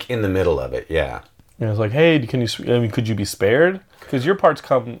 we're like in the middle of it, yeah. And it's like, hey, could you be spared? Because your parts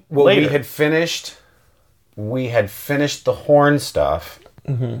come later. We had finished the horn stuff,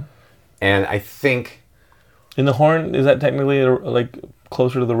 and I think in the horn, is that technically like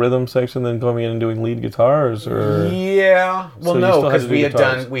closer to the rhythm section than going in and doing lead guitars, or? Yeah, well, so no, because we had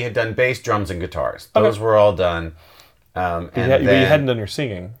done bass, drums, and guitars. Those were all done. But you hadn't done your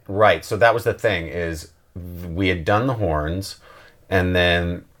singing. Right, so that was the thing, is we had done the horns, and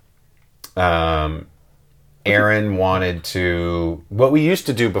then Aaron wanted to... What we used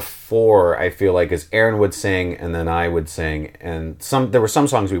to do before, I feel like, is Aaron would sing, and then I would sing, and there were some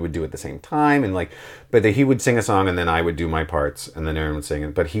songs we would do at the same time, and but he would sing a song, and then I would do my parts, and then Aaron would sing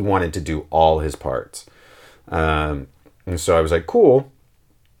it, but he wanted to do all his parts. And so I was like, cool.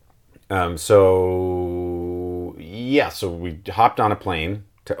 So we hopped on a plane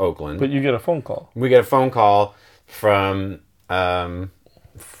to Oakland. But you get a phone call. We get a phone call from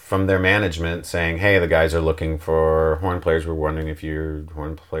their management saying, hey, the guys are looking for horn players. We're wondering if your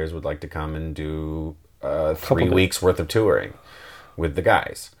horn players would like to come and do 3 weeks worth of touring with the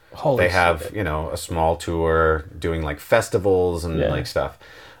guys. They have, a small tour doing like festivals and like stuff.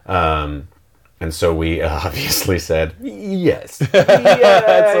 And so we obviously said, yes.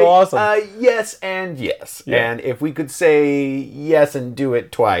 That's so awesome. Yes and yes. Yeah. And if we could say yes and do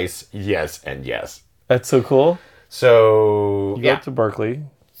it twice, yes and yes. That's so cool. So you go up to Berkeley.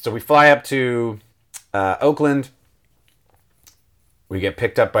 So we fly up to Oakland. We get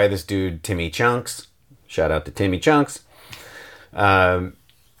picked up by this dude, Timmy Chunks. Shout out to Timmy Chunks.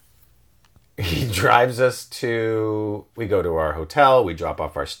 He drives us we go to our hotel, we drop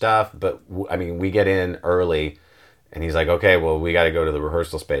off our stuff, but we get in early, and he's like, okay, well, we got to go to the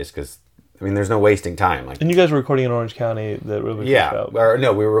rehearsal space, because, there's no wasting time. And you guys were recording in Orange County, that really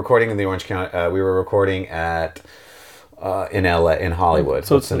no, we were recording in the Orange County, we were recording at, in LA, in Hollywood,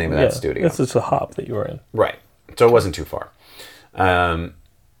 so what's the name of that studio? It's just a hop that you were in. Right, so it wasn't too far.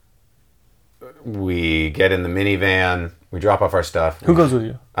 We get in the minivan. We drop off our stuff. Who goes with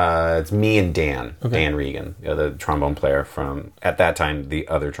you? It's me and Dan. Okay. Dan Regan, the trombone player from, at that time, the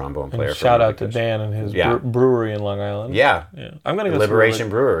other trombone player. Shout out to Dan and his brewery in Long Island. Yeah. I'm gonna go Liberation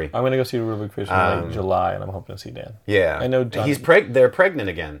Brewery. I'm going to go see Rural Big Fish in July, and I'm hoping to see Dan. Yeah. I know John, they're pregnant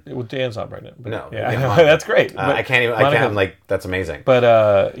again. Well, Dan's not pregnant. But no. Yeah, I know. That's great. I can't, that's amazing. But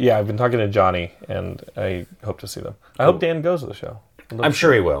I've been talking to Johnny, and I hope to see them. I hope Dan goes to the show. I'm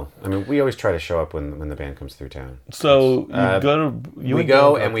sure he will. We always try to show up when the band comes through town. So we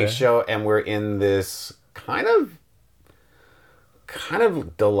go and we show, and we're in this kind of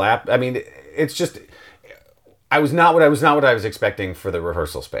it's just, I was not what I was expecting for the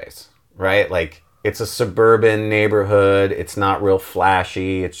rehearsal space, right? Like, it's a suburban neighborhood. It's not real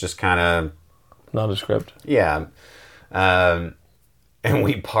flashy. It's just kind of nondescript. Yeah, and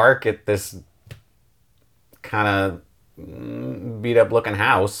we park at this kind of beat up looking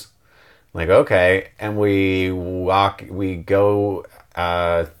house, like, okay, and we go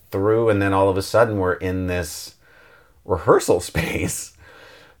through, and then all of a sudden we're in this rehearsal space.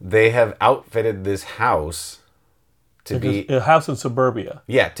 They have outfitted this house to be a house in suburbia.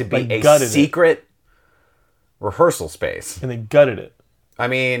 Yeah, to be Like, a gutted it. secret rehearsal space. And they gutted it. I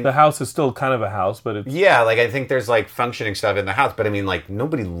mean, The house is still kind of a house, but it's yeah, like I think there's like functioning stuff in the house, but I mean, like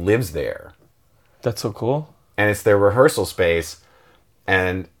nobody lives there, that's so cool. and it's their rehearsal space,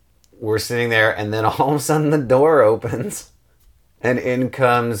 and we're sitting there, and then all of a sudden the door opens, and in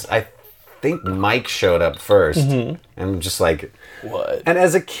comes, I think Mike showed up 1st, and I'm just like, What? and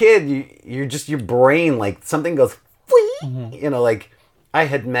as a kid, you're just, your brain, like something goes, whee! You know, like I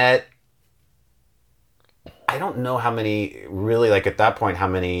had met, I don't know how many, really, like at that point, how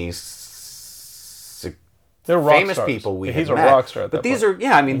many They're rock famous stars. people we Yeah, had he's a met. rock star at But that these point. are,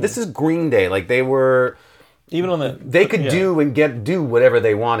 yeah, I mean, this is Green Day. Like they were, Even on the they could do and do whatever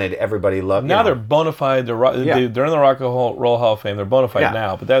they wanted. Everybody loved. now you know. they're bona fide. They're Yeah. they're in the Rock and Roll Hall of Fame. They're bona fide Yeah.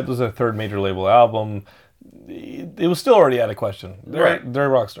 now, but that was their third major label album. It was still already out of question. They're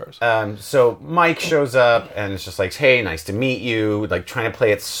rock stars. So Mike shows up and it's just like, hey, nice to meet you. Like trying to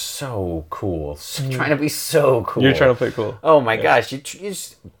play it so cool, trying to be so cool. You're trying to play cool. Oh my gosh!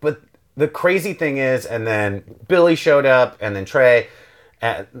 But the crazy thing is, and then Billy showed up, and then Trey.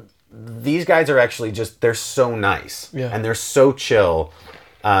 These guys are actually they're so nice, Yeah. and they're so chill.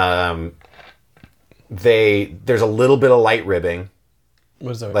 There's a little bit of light ribbing,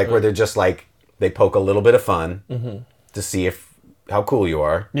 What is that? like where they're just like they poke a little bit of fun to see how cool you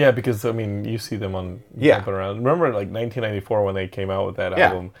are. Yeah, because I mean, you see them on Yeah. jumping around. Remember, like 1994 when they came out with that Yeah.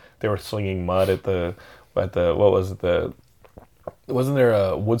 album, they were slinging mud at the what was it, wasn't there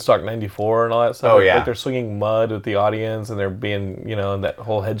a Woodstock 94 and all that stuff? Oh, yeah. Like they're swinging mud at the audience and they're being, in that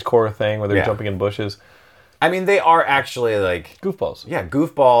whole hedgecore thing where they're Yeah. jumping in bushes. I mean, they are actually like Goofballs. yeah,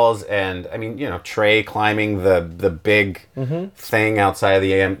 goofballs, and I mean, Trey climbing the big thing outside of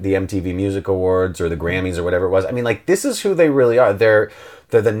the MTV Music Awards or the Grammys or whatever it was. I mean, like this is who they really are. They're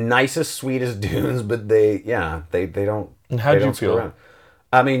the nicest, sweetest dudes, but they don't. And how'd they you don't screw feel? around.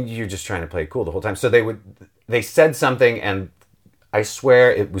 I mean, you're just trying to play it cool the whole time. So they said something, and I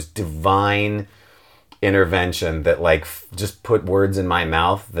swear it was divine intervention that like just put words in my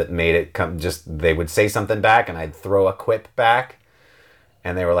mouth that made it come. Just they would say something back and I'd throw a quip back,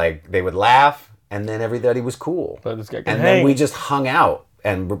 and they were like, they would laugh, and then everybody was cool, Let this guy go, and "Hey." then we just hung out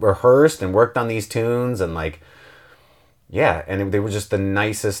and rehearsed and worked on these tunes, and like yeah, and they were just the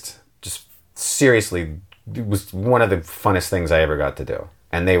nicest. Just seriously, it was one of the funnest things I ever got to do,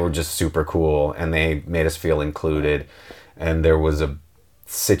 and they were just super cool, and they made us feel included. And there was a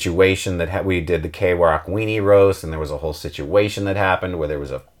situation that we did the K-Rock Weenie Roast, and there was a whole situation that happened where there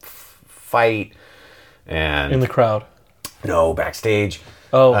was a fight, and In the crowd. no backstage.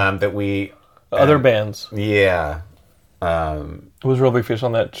 Oh. That we Other bands. yeah. Was Real Big Fish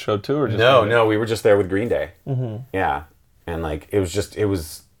on that show too? Or just No, we were just there with Green Day. Mm-hmm. Yeah, and like it was just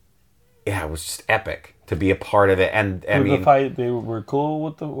epic to be a part of it. And I mean, the fight, they were cool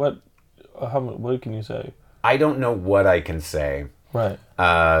with the what? What can you say? I don't know what I can say. Right.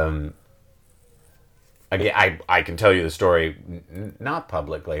 Again, I can tell you the story, not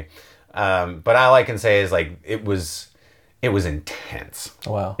publicly, but all I can say is like it was intense.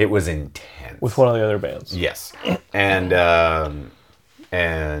 Wow. It was intense With one of the other bands. Yes, and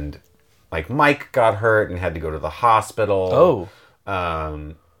like Mike got hurt and had to go to the hospital.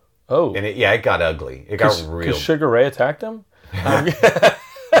 Oh. And it got ugly. It got real. Because Sugar Ray attacked him?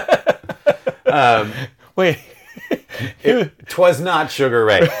 Wait. Twas not Sugar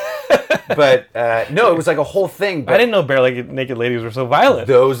Ray, but no, it was like a whole thing. But I didn't know bare naked ladies were so violent.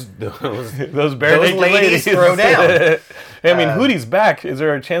 those Those bare naked ladies ladies throw down. I mean, Hootie's back. Is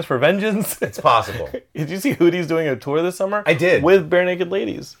there a chance for vengeance? It's possible. Did you see Hootie's doing a tour this summer? I did. With bare naked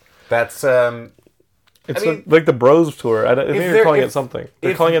ladies. That's It's I mean, like the Bros tour. I think they're calling it something.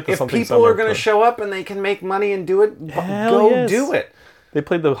 They're calling it the if something. people Summer are going to tour. show up and they can make money and do it, Hell go yes. do it. They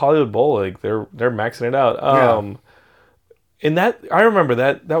played the Hollywood Bowl. Like they're maxing it out. Yeah. And that I remember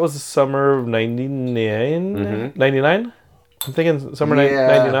that was the summer of 99? 99? I'm thinking summer Yeah.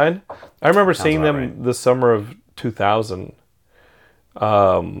 99. I remember seeing about them right. the summer of 2000.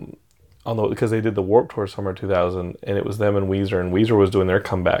 Because they did the Warped Tour summer 2000, and it was them and Weezer was doing their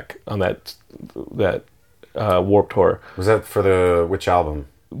comeback on that Warped Tour. Was that for which album?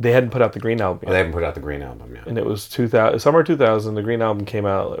 They hadn't put out the Green album yet. They haven't put out the Green album yet. And it was summer 2000. The Green album came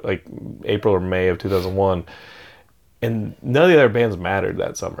out like April or May of 2001, and none of the other bands mattered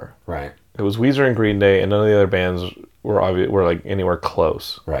that summer. Right. It was Weezer and Green Day, and none of the other bands were like anywhere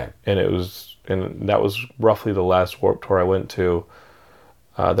close. Right. And that was roughly the last Warped Tour I went to.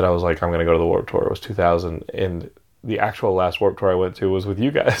 That I was like, I'm going to go to the Warped Tour. It was 2000, and the actual last Warped Tour I went to was with you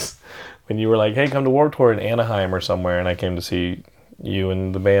guys, when you were like, "Hey, come to Warped Tour in Anaheim or somewhere," and I came to see you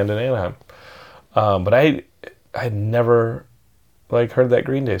and the band in Anaheim. But I had never like heard that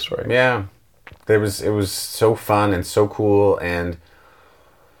Green Day story. Yeah. It was so fun and so cool, and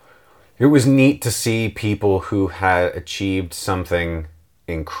it was neat to see people who had achieved something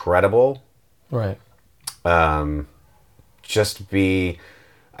incredible. Right. Just be,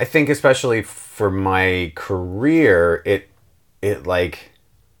 I think especially for my career, it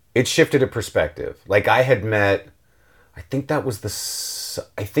shifted a perspective. Like I had met, I think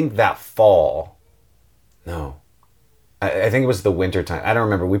that fall. No. I think it was the winter time. I don't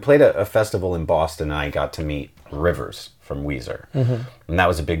remember. We played a festival in Boston, and I got to meet Rivers from Weezer. Mm-hmm. And that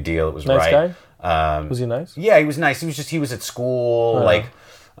was a big deal. It was nice right. Guy? Was he nice? Yeah, he was nice. He was at school.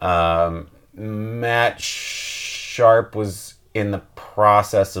 Matt Sharp was in the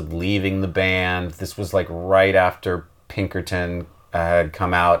process of leaving the band. This was like right after Pinkerton had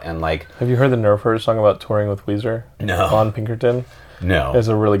come out, and like... Have you heard the Nerf Herder song about touring with Weezer? No. On Pinkerton? No. There's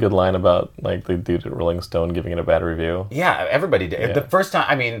a really good line about like the dude at Rolling Stone giving it a bad review. Yeah, everybody did. Yeah. The first time,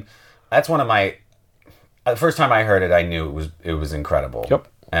 I mean, that's one of my... The first time I heard it, I knew it was incredible. Yep.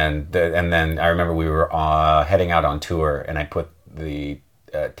 And then I remember we were heading out on tour, and I put the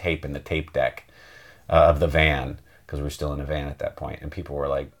tape in the tape deck of the van, because we were still in a van at that point, and people were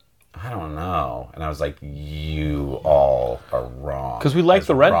like, I don't know. And I was like, you all are wrong. Because we liked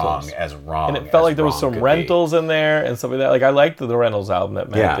the rentals. Wrong. And it felt like there was some rentals in there and stuff like that. Like, I liked the Rentals album that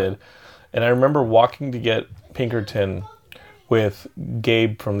Matt did. And I remember walking to get Pinkerton with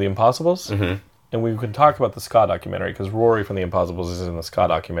Gabe from The Impossibles. Mm-hmm. And we could talk about the ska documentary, because Rory from The Impossibles is in the ska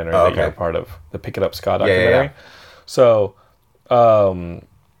documentary that you're a part of, the Pick It Up ska documentary. Yeah. So, I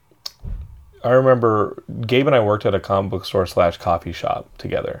remember Gabe and I worked at a comic book store / coffee shop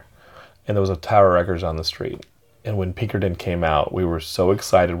together. And there was a Tower Records on the street. And when Pinkerton came out, we were so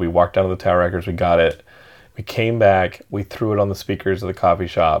excited. We walked down to the Tower Records, we got it. We came back, we threw it on the speakers of the coffee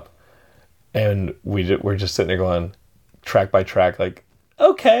shop. And we're just sitting there going, track by track, like,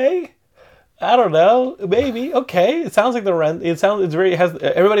 okay, I don't know, maybe, okay. It sounds like everybody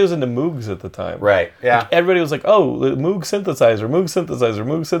was into Moogs at the time. Right, yeah. Like, everybody was like, oh, the Moog synthesizer,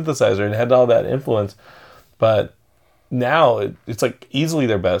 and it had all that influence. But now it's like easily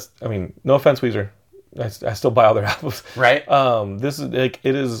their best. I mean, no offense, Weezer, I still buy all their albums. Right. This is like,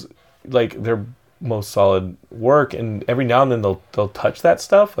 it is like their most solid work, and every now and then they'll touch that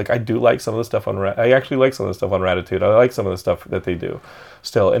stuff. Like I do like some of the stuff on I actually like some of the stuff on Raditude. I like some of the stuff that they do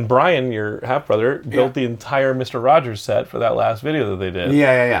still. And Brian, your half brother, built the entire Mr. Rogers set for that last video that they did.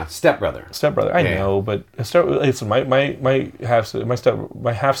 Yeah. Stepbrother. I know, but it's my half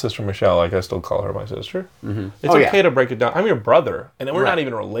sister Michelle. Like I still call her my sister. Mm-hmm. It's okay to break it down. I'm your brother, and we're not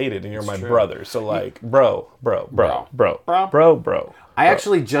even related, and you're my brother. So like, bro. I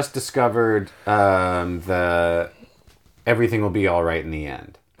actually just discovered the Everything Will Be All Right in the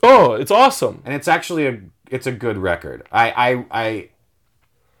End. Oh, it's awesome. And it's actually it's a good record. I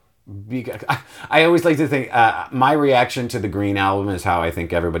always like to think my reaction to the Green Album is how I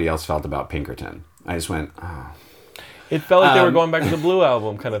think everybody else felt about Pinkerton. I just went, oh. It felt like they were going back to the Blue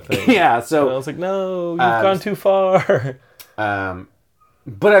Album kind of thing. Yeah, so... And I was like, no, you've gone too far. But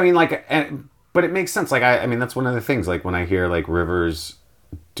I mean, like... But it makes sense. Like, I mean, that's one of the things. Like, when I hear, like, Rivers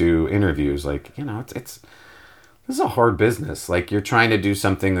do interviews, like, you know, this is a hard business. Like, you're trying to do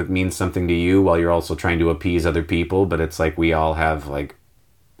something that means something to you while you're also trying to appease other people. But it's like we all have, like,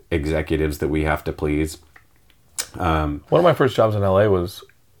 executives that we have to please. One of my first jobs in LA was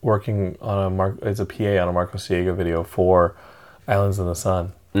working on as a PA on a Marco Siega video for Islands in the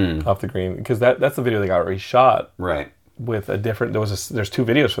Sun off the Green. Because that's the video they got reshot. Right. With a different, there's two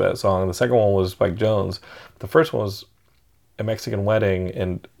videos for that song. The second one was Spike Jones. The first one was a Mexican wedding,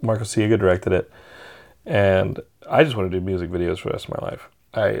 and Marco Siega directed it. And I just wanted to do music videos for the rest of my life.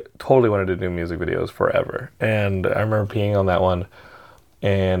 I totally wanted to do music videos forever. And I remember peeing on that one,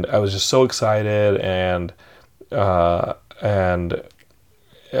 and I was just so excited. And I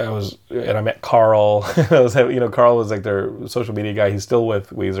met Carl. Carl was like their social media guy. He's still with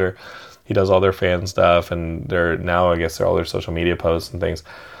Weezer. He does all their fan stuff, and they're all their social media posts and things.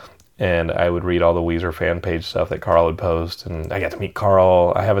 And I would read all the Weezer fan page stuff that Carl would post, and I got to meet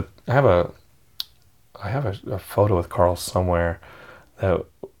Carl. I have a photo with Carl somewhere that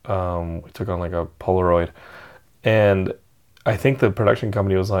we took on like a Polaroid, and I think the production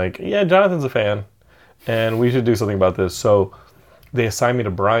company was like, "Yeah, Jonathan's a fan, and we should do something about this." So they assigned me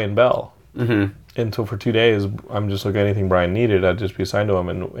to Brian Bell. Mm-hmm. And so for 2 days, I'm just like anything Brian needed, I'd just be assigned to him.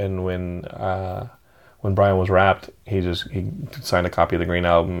 And when Brian was wrapped, he signed a copy of the Green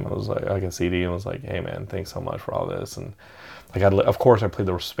Album. It was like a CD, and was like, "Hey man, thanks so much for all this." And like, of course, I played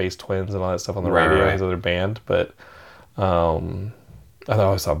the Space Twins and all that stuff on the radio, his other band. But I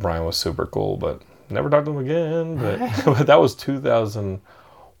always thought Brian was super cool. But never talked to him again. But, but that was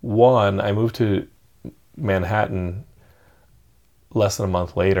 2001. I moved to Manhattan less than a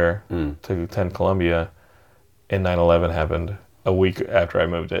month later to attend Columbia, and 9/11 happened a week after I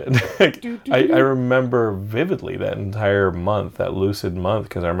moved in. I remember vividly that entire month, that lucid month,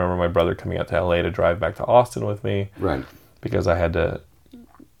 because I remember my brother coming out to LA to drive back to Austin with me. Right. Because I had to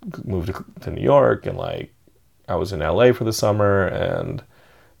move to New York, and like I was in LA for the summer, and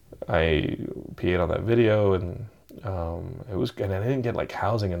I PA'd on that video, and it was, and I didn't get like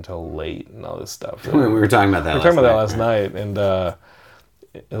housing until late and all this stuff. We were talking about that. Last night, and there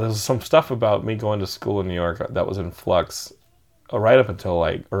was some stuff about me going to school in New York that was in flux right up until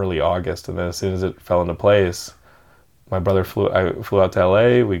like early August, and then as soon as it fell into place, my brother I flew out to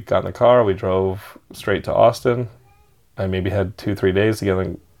LA. We got in the car, we drove straight to Austin. I maybe had 2-3 days to get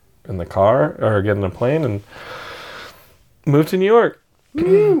in the car or get in a plane and moved to New York.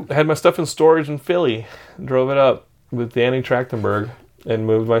 I had my stuff in storage in Philly, drove it up with Danny Trachtenberg, and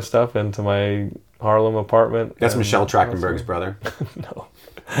moved my stuff into my Harlem apartment. That's Michelle Trachtenberg's brother. No.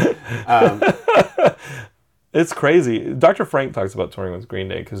 It's crazy. Dr. Frank talks about touring with Green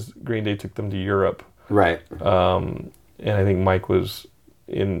Day because Green Day took them to Europe. Right. And I think Mike was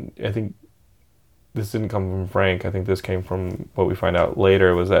I think this didn't come from Frank. I think this came from what we find out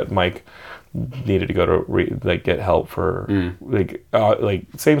later, was that Mike needed to go to get help for like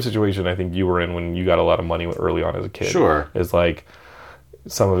same situation I think you were in when you got a lot of money early on as a kid. Sure. Is like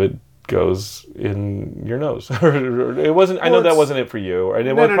some of it goes in your nose. It wasn't. Well, I know that wasn't it for you, or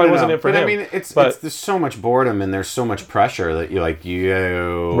it probably wasn't it for him. I mean, it's there's so much boredom and there's so much pressure that you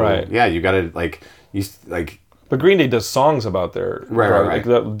right. Yeah, you got to But Green Day does songs about their right. Like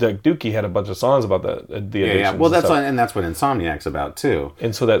Dookie had a bunch of songs about the addictions. Yeah. Well, that's what Insomniac's about too.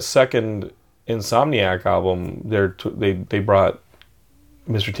 And so that second Insomniac album, they brought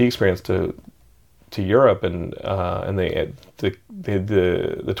Mr. T Experience to Europe, and the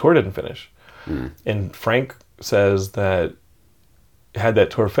tour didn't finish. And Frank says that had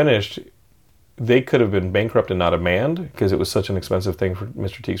that tour finished, they could have been bankrupt and not a band because it was such an expensive thing for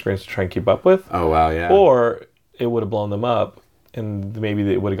Mr. T Experience to try and keep up with. Oh wow, yeah. Or it would have blown them up, and maybe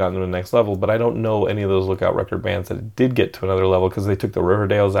they would have gotten to the next level. But I don't know any of those Lookout record bands that did get to another level because they took the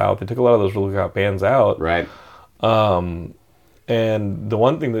Riverdales out. They took a lot of those Lookout bands out. Right. And the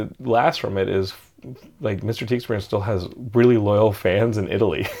one thing that lasts from it is like Mr. T Experience still has really loyal fans in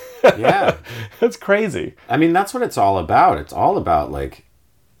Italy. Yeah. That's crazy. I mean, that's what it's all about. It's all about like,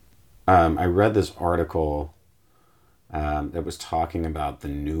 I read this article that was talking about the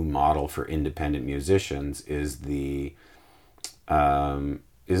new model for independent musicians is the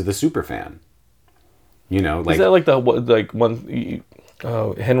super fan. You know, like, is that like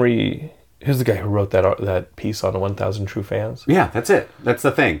Henry? Who's the guy who wrote that piece on the 1,000 True Fans? Yeah, that's it. That's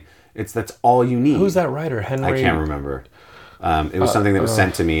the thing. That's all you need. Who's that writer? Henry? I can't remember. It was something that was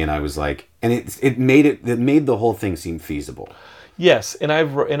sent to me, and I was like, and it made the whole thing seem feasible. Yes, and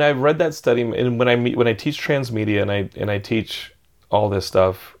I've read that study, and when I teach transmedia and I teach all this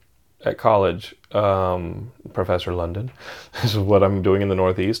stuff at college, Professor London, this is what I'm doing in the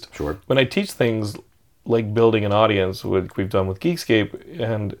Northeast. Sure. When I teach things like building an audience, which we've done with Geekscape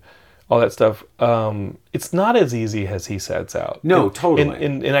and all that stuff, it's not as easy as he sets out. No, totally.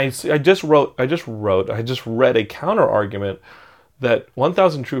 And I just read a counter argument that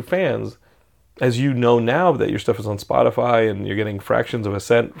 1,000 True Fans, as you know now that your stuff is on Spotify and you're getting fractions of a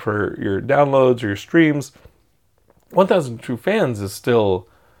cent for your downloads or your streams, 1,000 True Fans is still,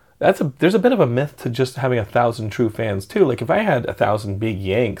 there's a bit of a myth to just having 1,000 True Fans too. Like if I had 1,000 Big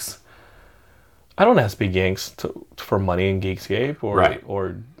Yanks, I don't ask Big Yanks for money in Geekscape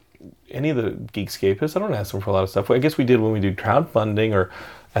or any of the Geekscapists. I don't ask them for a lot of stuff. I guess we did when we do crowdfunding, or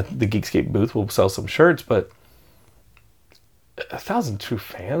at the Geekscape booth we'll sell some shirts, but 1,000 True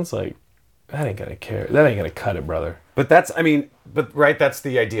Fans, like, that ain't gonna care. That ain't gonna cut it, brother. But that's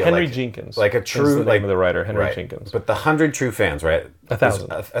the idea. Henry Jenkins, like a true, the name of the writer, Henry Jenkins. But the 100 true fans, right? 1,000.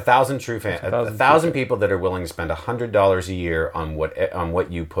 1,000 true fans. 1,000 people that are willing to spend $100 a year on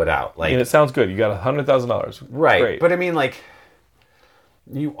what you put out. Like, and it sounds good. You got $100,000, right? Great. But I mean, like,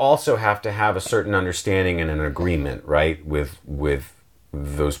 you also have to have a certain understanding and an agreement, right, with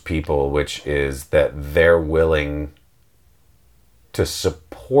those people, which is that they're willing to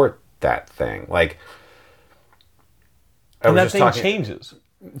support that thing. Like, and that thing changes.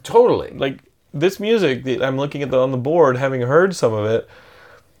 Totally. Like, this music that I'm looking at on the board, having heard some of it,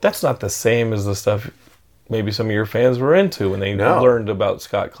 that's not the same as the stuff maybe some of your fans were into when they learned about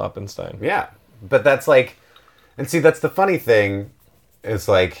Scott Kloppenstein. Yeah. But that's like, and see, that's the funny thing, is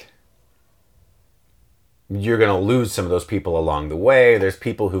like, you're going to lose some of those people along the way. There's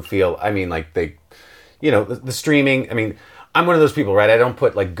people who feel, I mean, like they, the streaming, I mean, I'm one of those people, right? I don't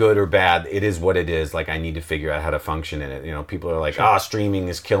put like good or bad. It is what it is. Like I need to figure out how to function in it. People are like, streaming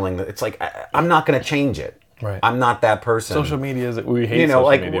is killing. It's like, I'm not going to change it. Right. I'm not that person. Social media is, we hate social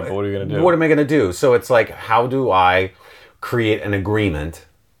media, but what are you going to do? What am I going to do? So it's like, how do I create an agreement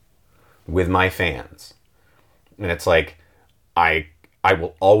with my fans? And it's like, I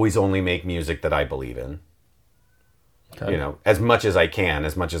will always only make music that I believe in. Okay. As much as I can,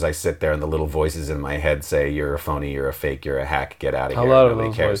 as much as I sit there and the little voices in my head say, you're a phony, you're a fake, you're a hack, get out of here. How loud are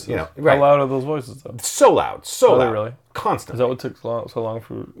those voices? Right. How loud are those voices, though? So loud. So loud. Really? Constantly. Is that what took so long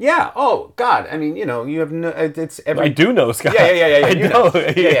for... Yeah. Oh, God. I mean, you have no... It's every... I do know, Scott. Yeah. I know.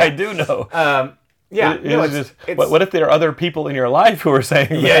 I do know. What if there are other people in your life who are saying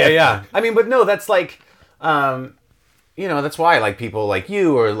that? Yeah. I mean, but no, that's like... that's why I like people like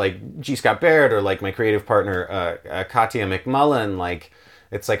you or like G. Scott Baird or like my creative partner, Katya McMullen. Like,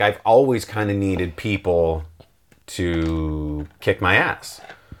 it's like I've always kind of needed people to kick my ass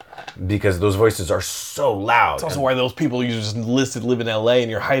because those voices are so loud. It's also why those people you just listed live in LA and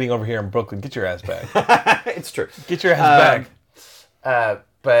you're hiding over here in Brooklyn. Get your ass back. It's true. Get your ass back.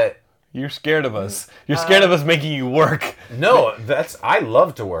 But... You're scared of us. You're scared of us making you work. No, I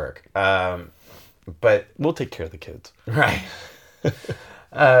love to work. But we'll take care of the kids. Right.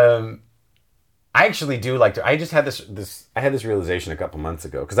 I actually do like to. I just had I had this realization a couple months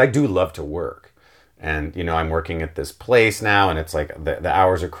ago because I do love to work, and I'm working at this place now, and it's like the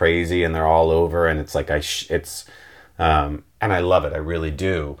hours are crazy and they're all over, and it's like and I love it. I really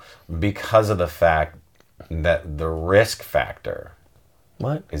do because of the fact that the risk factor.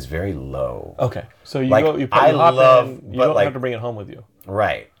 What? Is very low. Okay, so you like, go. You I hop love, in, you but don't like, have to bring it home with you.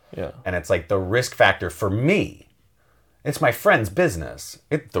 Right. Yeah. And it's like the risk factor for me, it's my friend's business.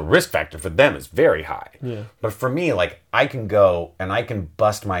 The risk factor for them is very high. Yeah. But for me, like I can go and I can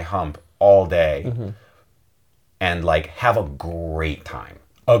bust my hump all day and like have a great time.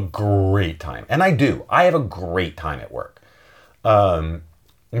 A great time. And I do. I have a great time at work.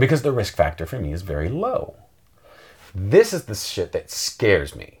 Because the risk factor for me is very low. This is the shit that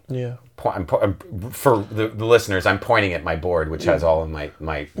scares me. Yeah. For the listeners, I'm pointing at my board, which has all of my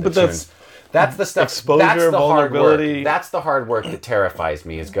But tunes. That's the stuff. Exposure, that's the vulnerability. Hard work. That's the hard work that terrifies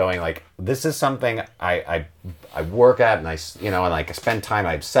me. Is going like this is something I work at and and like I spend time.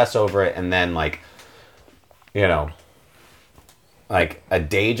 I obsess over it, and then like like a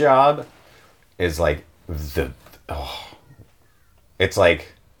day job is like it's like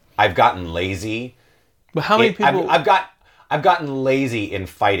I've gotten lazy. But how many people? I've gotten lazy in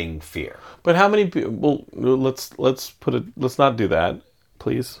fighting fear. But how many people? Well, let's not do that,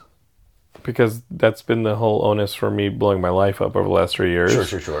 please, because that's been the whole onus for me blowing my life up over the last 3 years.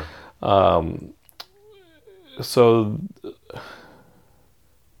 Sure. So,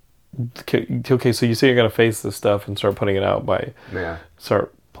 okay, so you say you're going to face this stuff and start putting it out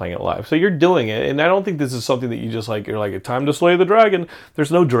start playing it live. So you're doing it, and I don't think this is something that you just like. You're like, time to slay the dragon.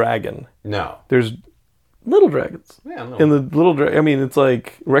 There's no dragon. No. There's little dragons. Yeah, no. And the little I mean, it's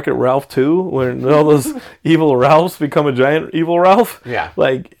like Wreck-It Ralph 2, when all those evil Ralphs become a giant evil Ralph. Yeah.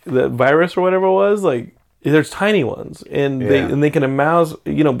 Like the virus or whatever it was. Like there's tiny ones, and they can amouse.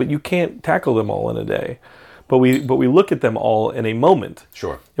 But you can't tackle them all in a day. But we look at them all in a moment.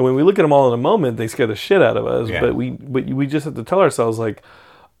 Sure. And when we look at them all in a moment, they scare the shit out of us. Yeah. But we just have to tell ourselves like,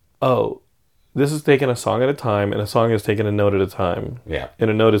 oh, this is taking a song at a time, and a song is taking a note at a time. Yeah. And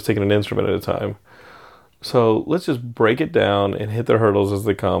a note is taking an instrument at a time. So let's just break it down and hit the hurdles as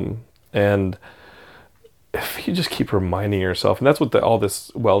they come. And if you just keep reminding yourself, and that's what all this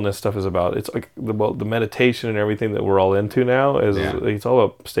wellness stuff is about. It's like the meditation and everything that we're all into now is it's all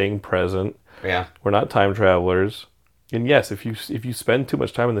about staying present. Yeah. We're not time travelers. And yes, if you spend too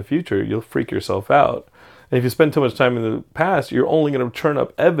much time in the future, you'll freak yourself out. And if you spend too much time in the past, you're only going to turn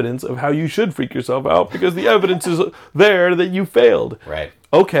up evidence of how you should freak yourself out because the evidence is there that you failed. Right.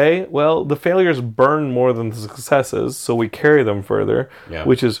 Okay, well, the failures burn more than the successes, so we carry them further,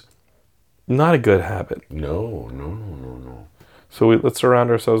 which is not a good habit. No. So let's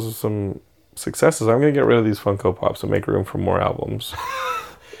surround ourselves with some successes. I'm going to get rid of these Funko Pops and make room for more albums.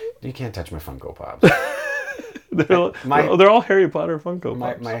 You can't touch my Funko Pops. They're all Harry Potter Funko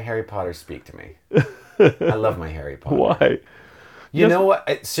Pops. My Harry Potters speak to me. I love my Harry Potter. Why? You know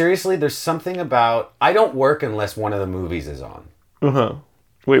what? Seriously, there's something about... I don't work unless one of the movies is on. Uh-huh.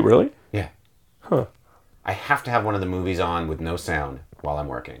 Wait, really? Yeah. Huh. I have to have one of the movies on with no sound while I'm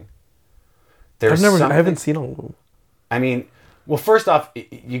working. I haven't seen all of them. I mean, well, first off,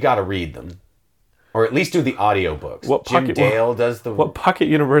 you got to read them. Or at least do the audiobooks. What Jim pocket- Dale does the... What pocket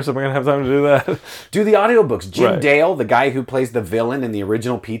universe am I going to have time to do that? Do the audiobooks. Jim Right. Dale, the guy who plays the villain in the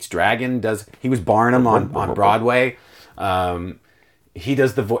original Pete's Dragon, he was Barnum on Broadway. He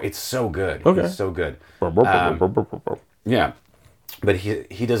does the voice. It's so good. Okay. It's so good. Yeah. But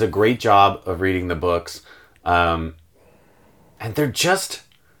he does a great job of reading the books. And they're just...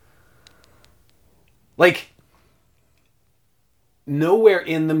 like... nowhere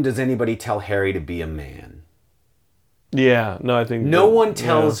in them does anybody tell Harry to be a man. Yeah, no, I think... No one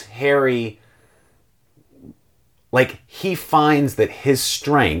tells Harry... like, he finds that his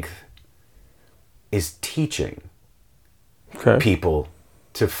strength is teaching people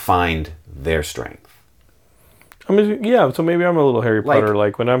to find their strength. I mean, yeah, so maybe I'm a little Harry Potter,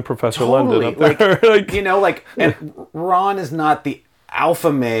 like when I'm Professor London up there. Like, you know, like, and Ron is not the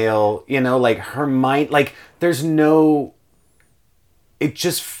alpha male, you know, like Hermione, like, there's no... it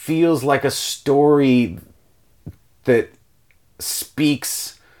just feels like a story that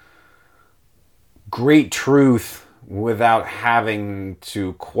speaks great truth without having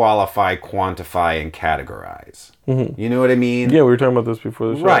to qualify, quantify, and categorize. Mm-hmm. You know what I mean? Yeah, we were talking about this before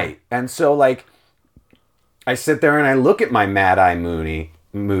the show. Right. And so, like, I sit there and I look at my Mad Eye Moody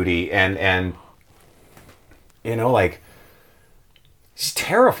and you know, like, he's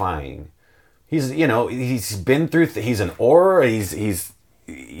terrifying. He's, you know, he's been through, he's an Auror, he's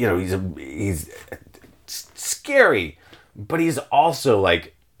scary, but he's also,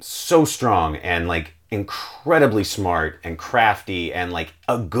 like, so strong and, like, incredibly smart and crafty and, like,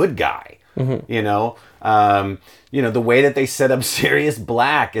 a good guy, you know? You know, the way that they set up Sirius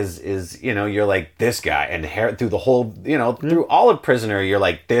Black is, you know, you're like, this guy, and through the whole, you know, through all of Prisoner, you're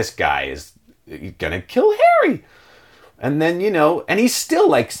like, this guy is gonna kill Harry. And then, you know, and he's still,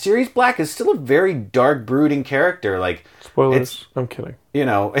 like, Sirius Black is still a very dark, brooding character. Like, spoilers. I'm kidding. You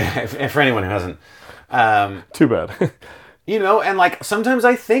know, if for anyone who hasn't. Too bad. You know, and, like, sometimes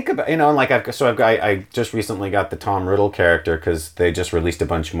I think about, you know, and, like, I just recently got the Tom Riddle character because they just released a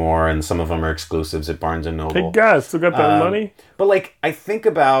bunch more, and some of them are exclusives at Barnes & Noble. Hey, guys, still got that money? But, like, I think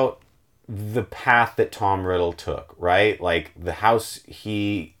about the path that Tom Riddle took, right? Like, the house,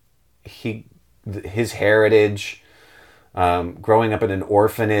 his heritage... growing up in an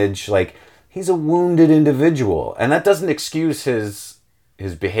orphanage, like, he's a wounded individual, and that doesn't excuse his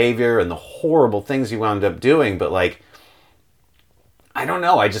behavior and the horrible things he wound up doing, but, like, I don't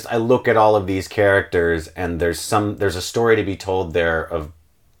know, I look at all of these characters and there's a story to be told there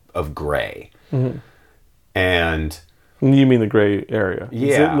of gray. Mm-hmm. And you mean the gray area?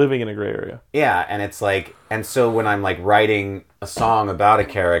 Yeah. Living in a gray area. Yeah, and it's like, and so when I'm, like, writing a song about a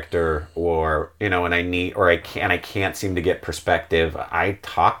character, or, you know, and I can't seem to get perspective, I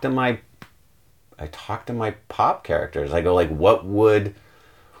talk to my pop characters. I go, like, what would,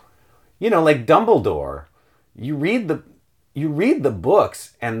 you know, like Dumbledore, you read the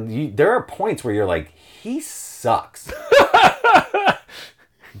books and there are points where you're like, he sucks.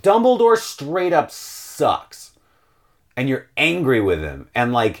 Dumbledore straight up sucks. And you're angry with him.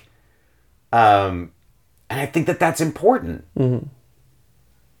 And, like, and I think that that's important. Mm-hmm.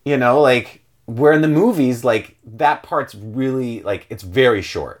 You know, like, where in the movies, like, that part's really, like, it's very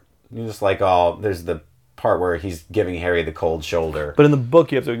short. You're just like, oh, there's the part where he's giving Harry the cold shoulder. But in the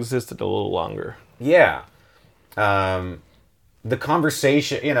book, you have to exist it a little longer. Yeah. The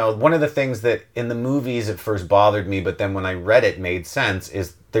conversation, you know, one of the things that in the movies at first bothered me, but then when I read it made sense,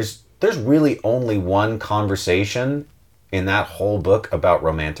 is there's really only one conversation in that whole book about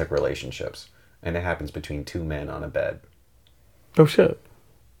romantic relationships. And it happens between two men on a bed. Oh, shit.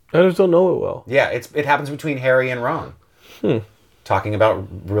 I just don't know it well. Yeah, it happens between Harry and Ron. Talking about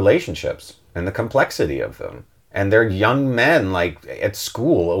relationships and the complexity of them. And they're young men, like, at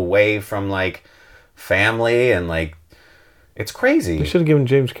school, away from, like, family, and, like, it's crazy. They should have given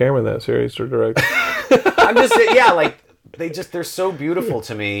James Cameron that series to direct. I'm just, yeah, like, they're so beautiful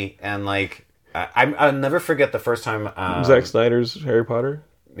to me, and, like, I'll never forget the first time... Zack Snyder's Harry Potter?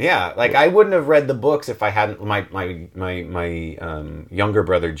 Yeah, like, I wouldn't have read the books if I hadn't... My younger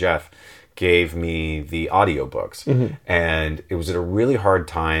brother, Jeff, gave me the audiobooks. Mm-hmm. And it was at a really hard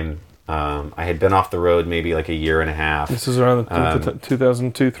time. I had been off the road maybe like a year and a half. This is around the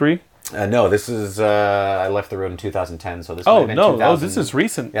 2002-3? No, this is... I left the road in 2010, so this might have been 2000. Oh, this is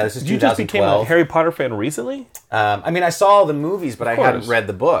recent. Yeah, this is 2012. You just became a Harry Potter fan recently? I mean, I saw all the movies, but I hadn't read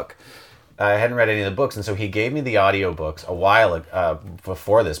the book. I hadn't read any of the books, and so he gave me the audiobooks a while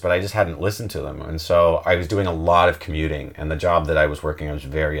before this, but I just hadn't listened to them. And so I was doing a lot of commuting, and the job that I was working I was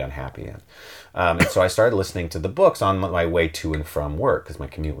very unhappy in. And so I started listening to the books on my way to and from work, because my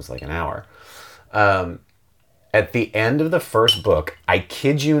commute was like an hour. At the end of the first book, I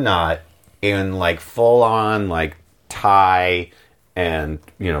kid you not, in like full on like tie and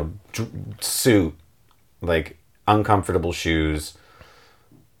suit, like uncomfortable shoes.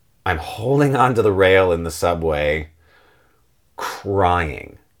 I'm holding onto the rail in the subway,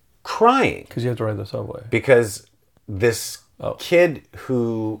 crying. Because you have to ride the subway. Because this kid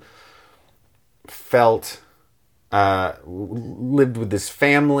who felt lived with this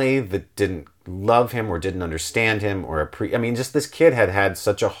family that didn't love him or didn't understand him just this kid had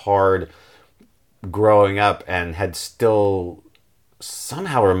such a hard growing up and had still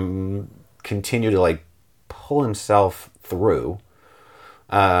somehow continued to like pull himself through.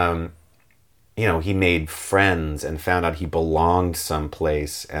 He made friends and found out he belonged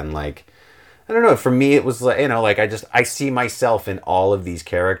someplace, and like, I don't know, for me it was like, I see myself in all of these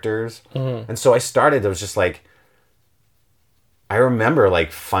characters. And so I was just like, I remember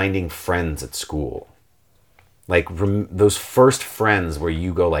like finding friends at school, like those first friends where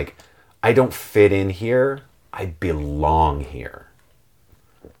you go like, I don't fit in here, I belong here.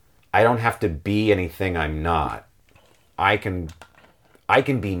 I don't have to be anything I'm not. I can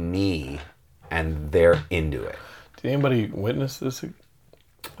be me, and they're into it. Did anybody witness this thing?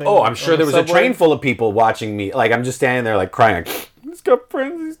 Oh, I'm sure there was a train full of people watching me. Like, I'm just standing there like crying. He's got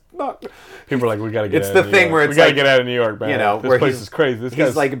friends. He's not. People are like, we gotta get. It's the thing where it's we gotta get out of New York, man. This place is crazy.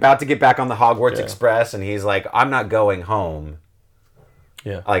 He's like about to get back on the Hogwarts Express, and he's like, I'm not going home.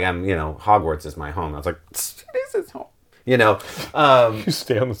 Yeah. Like Hogwarts is my home. I was like, this is home. You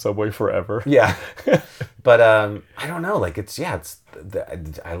stay on the subway forever. Yeah. But I don't know. Like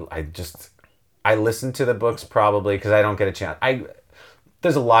I listen to the books probably because I don't get a chance.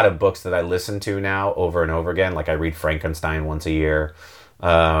 There's a lot of books that I listen to now over and over again. Like I read Frankenstein once a year,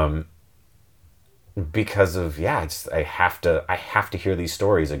 because of I have to hear these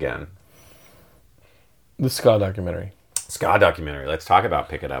stories again. The Ska documentary. Let's talk about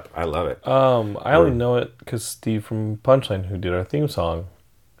Pick It Up. I love it. I only know it because Steve from Punchline, who did our theme song,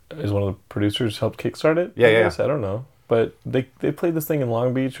 is one of the producers, helped kickstart it. Yeah. I don't know. But they played this thing in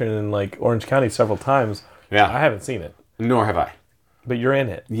Long Beach and in like Orange County several times. Yeah. I haven't seen it. Nor have I. But you're in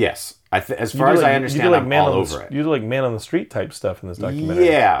it. Yes. As far as I understand, I'm all over it. You do like man on the street type stuff in this documentary.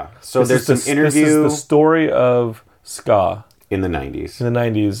 Yeah. So there's some interview. This is the story of ska. In the 90s. In the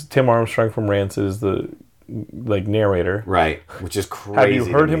 90s. Tim Armstrong from Rancid is the narrator. Right. Which is crazy. Have you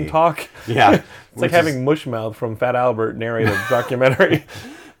heard him talk? Yeah. It's like having Mushmouth from Fat Albert narrate a documentary.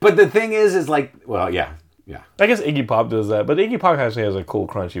 But the thing is like, well, yeah. Yeah. I guess Iggy Pop does that, but Iggy Pop actually has a cool,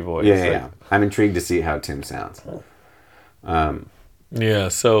 crunchy voice. Yeah. I'm intrigued to see how Tim sounds. Yeah,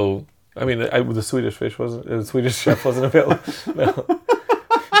 so, I mean, the Swedish Chef wasn't available. No.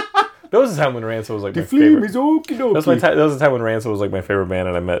 That was the time when Rancid was like my favorite. That was the time when Rancid was like my favorite band,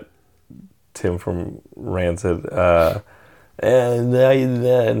 and I met Tim from Rancid. And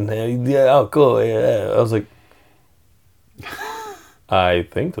oh, cool. Yeah. I was like, I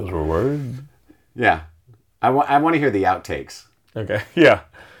think those were words. Yeah. I want to hear the outtakes. Okay. Yeah.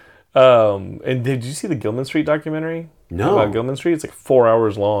 And did you see the Gilman Street documentary? No. About Gilman Street? It's like 4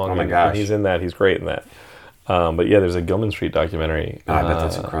 hours long. Oh my gosh. And he's in that. He's great in that. But yeah, there's a Gilman Street documentary. Oh, I bet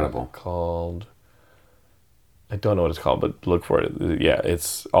that's incredible. Called... I don't know what it's called, but look for it. Yeah,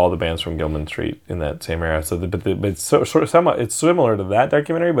 it's all the bands from Gilman Street in that same era. So, but it's somewhat, it's similar to that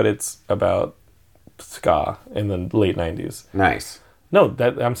documentary, but it's about ska in the late 90s. Nice. No,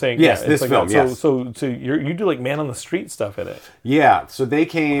 that I'm saying. Yes, yeah, this like film. That. Yes. So you do like man on the street stuff in it. Yeah. So they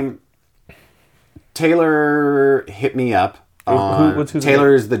came. Taylor hit me up.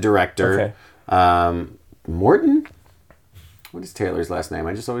 Taylor is the director. Okay. Morton. What is Taylor's last name?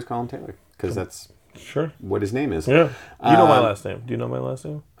 I just always call him Taylor because that's sure what his name is. Yeah. You know my last name. Do you know my last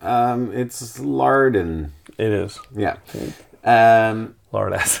name? It's Larden. It is. Yeah.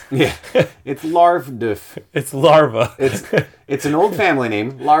 Lardass. Yeah. It's Larvduf. It's Larva. It's an old family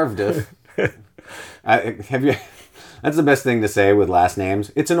name, Larvduf. Have you? That's the best thing to say with last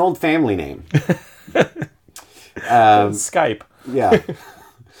names. It's an old family name. Skype. Yeah.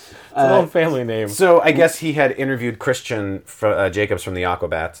 It's an old family name. So I guess he had interviewed Christian Jacobs from the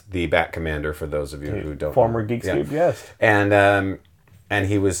Aquabats, the Bat Commander, for those of you who don't Former know. Geekscape, yes. And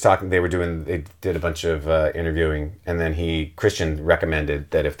he was talking, they did a bunch of interviewing, and then Christian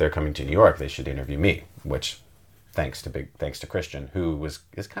recommended that if they're coming to New York, they should interview me, which thanks to Christian, who is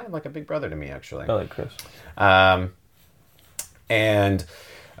kind of like a big brother to me, actually. I like Chris. And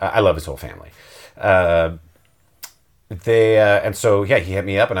I love his whole family. And so he hit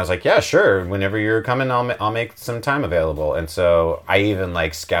me up, and I was like, yeah, sure. Whenever you're coming, I'll make some time available. And so I even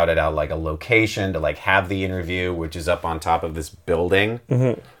like scouted out like a location to like have the interview, which is up on top of this building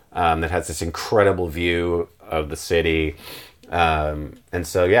that has this incredible view of the city. And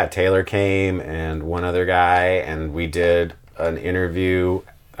so, yeah, Taylor came and one other guy, and we did an interview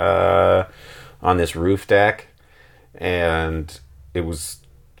on this roof deck, and it was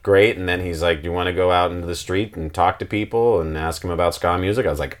great. And then he's like, "Do you want to go out into the street and talk to people and ask them about ska music?" I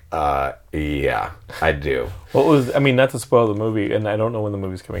was like, yeah, I do. Not to spoil the movie, and I don't know when the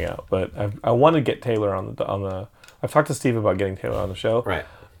movie's coming out, but I want to get Taylor on the. I've talked to Steve about getting Taylor on the show, Right?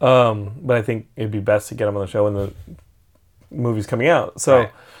 But I think it'd be best to get him on the show when the movie's coming out. So,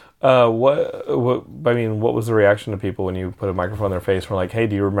 what was the reaction to people when you put a microphone in their face and were like, "Hey,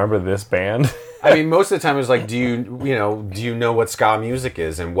 do you remember this band?" I mean, most of the time it was like, do you know what ska music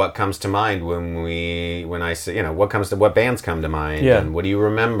is, and what comes to mind when I say, what bands come to mind, and what do you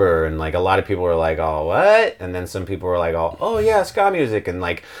remember? And like a lot of people were like, "Oh, what?" And then some people were like, "Oh yeah, ska music." And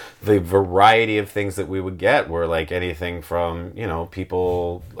like the variety of things that we would get were like anything from,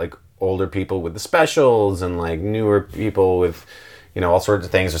 people like older people with the Specials, and like newer people with, all sorts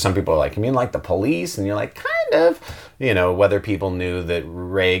of things. Or some people are like, "You mean like the Police?" And you're like, kind of. Whether people knew that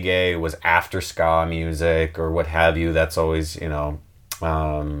reggae was after ska music or what have you, that's always, and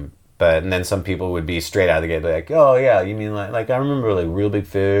then some people would be straight out of the gate like, "Oh yeah, you mean like I remember like Real Big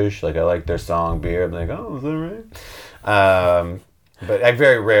Fish, like I like their song Beer." I'm like, "Oh, is that right?" But I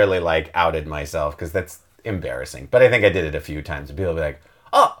very rarely like outed myself because that's embarrassing. But I think I did it a few times, and people would be like,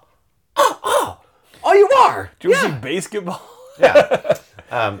 "Oh, you are." Do you ever see basketball? Yeah.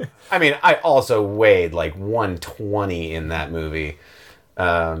 I also weighed like 120 in that movie.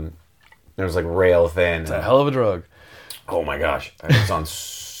 It was like rail thin. It's a hell of a drug. Oh my gosh. I was on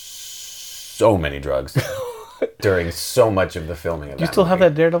so many drugs during so much of the filming of Do you still have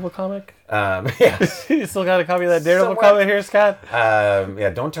that Daredevil comic? Yeah. You still got a copy of that Daredevil comic here, Scott? Yeah,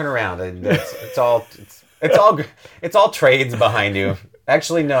 don't turn around. It's all trades behind you.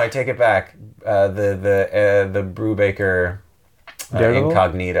 Actually, no, I take it back. The Brubaker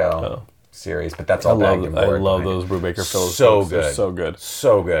Incognito series, but that's all bagged and board. I love those Brubaker Phillips. So good. They're so good.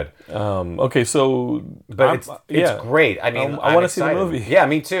 So good. Okay, so... But it's great. I mean, I want to see the movie. Yeah,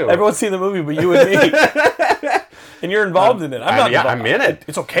 me too. Everyone's seen the movie, but you and me. And you're involved in it. I'm not involved. I'm in it.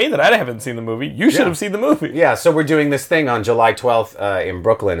 It's okay that I haven't seen the movie. You should have seen the movie. Yeah, so we're doing this thing on July 12th in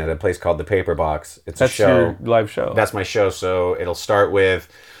Brooklyn at a place called The Paper Box. That's a show. Your live show. That's my show. So it'll start with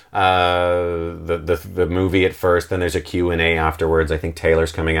the movie at first, then there's a Q&A afterwards. I think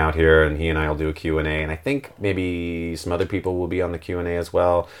Taylor's coming out here, and he and I will do a Q&A, and I think maybe some other people will be on the Q&A as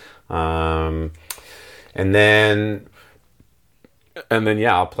well. And then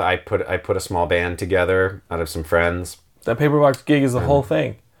yeah, I put a small band together out of some friends. That Paperbox gig is the whole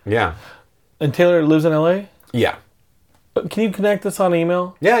thing. Yeah. And Taylor lives in LA? Yeah. Can you connect us on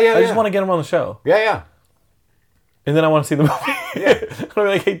email? Yeah. I just want to get him on the show. Yeah. And then I want to see the movie. Yeah. I'm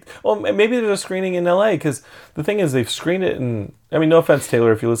like, hey, well, maybe there's a screening in LA, because the thing is, they've screened it in... I mean, no offense,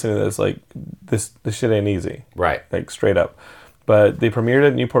 Taylor, if you're listening to this, like, this shit ain't easy. Right. Like, straight up. But they premiered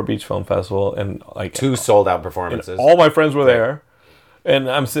at Newport Beach Film Festival, and like... 2 sold-out performances. All my friends were there. And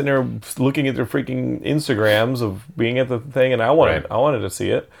I'm sitting there looking at their freaking Instagrams of being at the thing, and I wanted to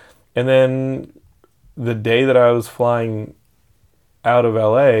see it. And then the day that I was flying out of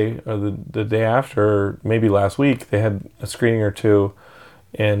LA, or the day after, maybe last week, they had a screening or two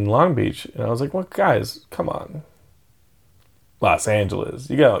in Long Beach. And I was like, well, guys, come on. Los Angeles.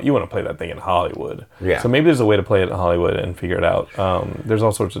 You want to play that thing in Hollywood. Yeah. So maybe there's a way to play it in Hollywood and figure it out. There's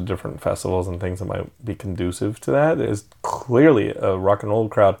all sorts of different festivals and things that might be conducive to that. There's clearly a rock and roll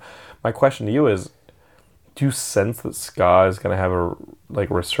crowd. My question to you is, do you sense that ska is going to have a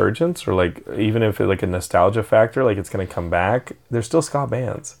resurgence, or like, even if it's like a nostalgia factor, like it's going to come back? There's still ska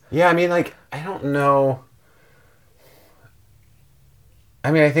bands. Yeah, I mean, like, I don't know.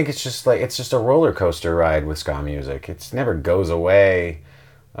 I mean, I think it's just a roller coaster ride with ska music. It never goes away.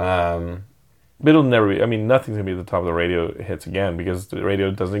 But it'll never be. I mean, nothing's gonna be at the top of the radio hits again, because the radio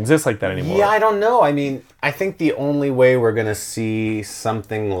doesn't exist like that anymore. Yeah, I don't know. I mean, I think the only way we're gonna see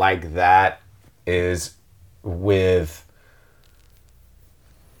something like that is with...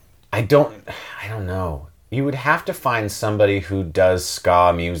 I don't know. You would have to find somebody who does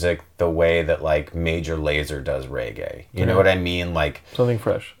ska music the way that, like, Major Lazer does reggae. You know what I mean? Like, something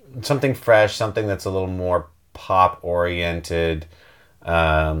fresh, something that's a little more pop oriented.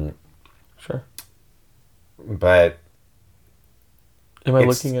 Sure. But am I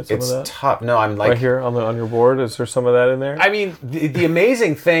looking at some of that? It's tough. No, I'm like right here on your board. Is there some of that in there? I mean, the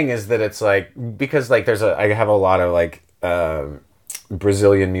amazing thing is that it's like, because like I have a lot of like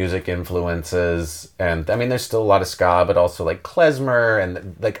Brazilian music influences, and I mean, there's still a lot of ska, but also like klezmer,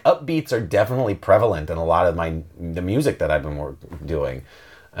 and like upbeats are definitely prevalent in a lot of the music that I've been doing.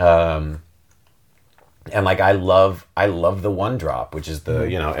 And And like I love the one drop, which is the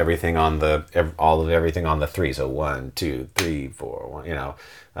everything on everything on the 3. So 1, 2, 3, 4, 1.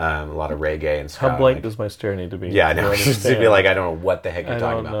 A lot of reggae and stuff. How blank does my stare need to be? Yeah, I know. It's to be like I don't know what the heck you're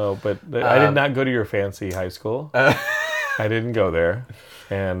talking about. I don't know, but I did not go to your fancy high school. I didn't go there,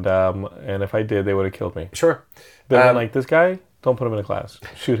 and if I did, they would have killed me. Sure. But like this guy, don't put him in a class.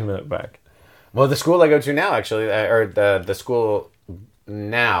 Shoot him in the back. Well, the school I go to now, actually, or the school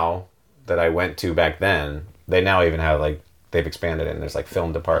now that I went to back then, they now even have like they've expanded it and there's like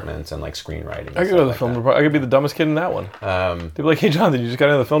film departments and like screenwriting. I could go to the film department. I could be the dumbest kid in that one. They'd be like, "Hey, Jonathan, you just got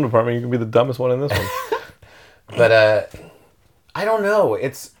into the film department. You can be the dumbest one in this one." But I don't know.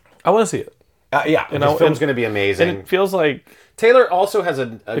 I want to see it. Yeah, the film's going to be amazing. And it feels like Taylor also has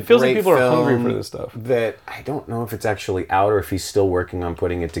it feels like people are hungry for this stuff. That I don't know if it's actually out or if he's still working on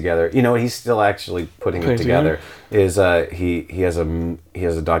putting it together. He's still actually putting it together. Is he has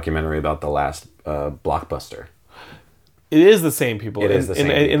a documentary about the last Blockbuster. It is the same people. It is the same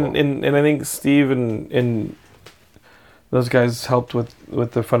people. And I think Steve and those guys helped with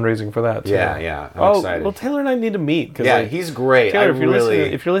the fundraising for that too. Yeah. I'm excited. Well, Taylor and I need to meet. Yeah, he's great. Taylor, if you're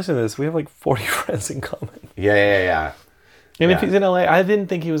listening to this, we have like 40 friends in common. Yeah. And if he's in LA, I didn't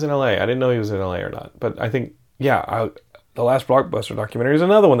think he was in LA. I didn't know he was in LA or not. But I think, the last Blockbuster documentary is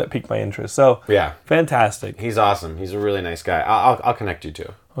another one that piqued my interest. So, yeah. Fantastic. He's awesome. He's a really nice guy. I'll connect you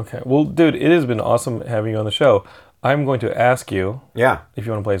to. Okay. Well, dude, it has been awesome having you on the show. I'm going to ask you if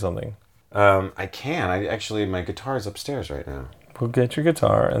you want to play something. I can. My guitar is upstairs right now. We'll get your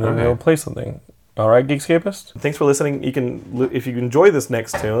guitar and then we'll play something. All right, Geekscapist? Thanks for listening. If you enjoy this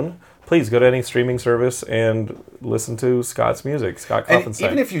next tune, please go to any streaming service and listen to Scott's music, Scott Klopfenstein.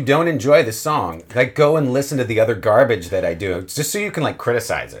 Even if you don't enjoy the song, go and listen to the other garbage that I do, just so you can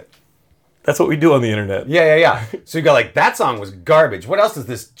criticize it. That's what we do on the internet. Yeah. So you go that song was garbage. What else does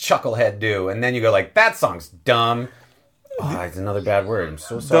this chucklehead do? And then you go that song's dumb. Oh, it's another bad word. I'm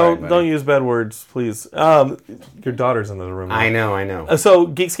so sorry. Don't use bad words, please. Your daughter's in the room. I know. So,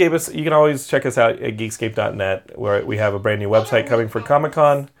 Geekscapists, you can always check us out at geekscape.net, where we have a brand new website coming for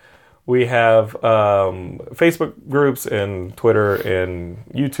Comic-Con. We have Facebook groups and Twitter and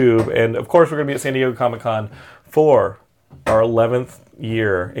YouTube. And, of course, we're going to be at San Diego Comic-Con for our 11th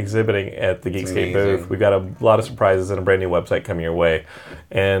year exhibiting at the Geekscape booth. We've got a lot of surprises and a brand new website coming your way.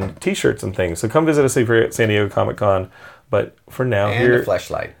 And T-shirts and things. So come visit us if you're at San Diego Comic-Con. But for now, and a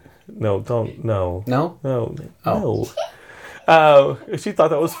fleshlight. No, don't. No. No? No. Oh. No. She thought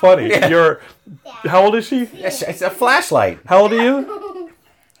that was funny. Yeah. How old is she? It's a flashlight. How old are you?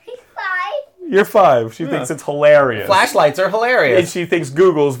 He's 5. You're 5. She thinks it's hilarious. Flashlights are hilarious. And she thinks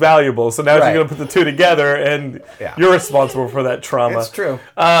Google's valuable. So now she's going to put the two together, and you're responsible for that trauma. It's true.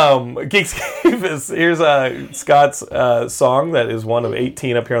 Geekscape here's Scott's song that is one of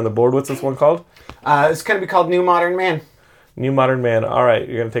 18 up here on the board. What's this one called? It's going to be called New Modern Man. New Modern Man. All right,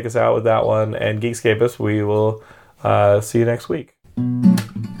 you're going to take us out with that one. And Geekscapists, we will see you next week. I'm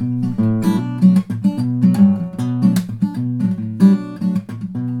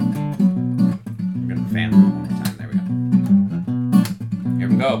going to fan one more time. There we go. Here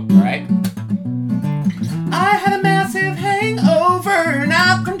we go. All right. I had a massive hangover,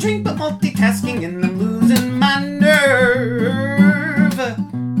 not from drink but multitasking, and I'm losing my nerve.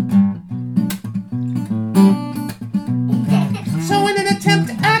 So in an attempt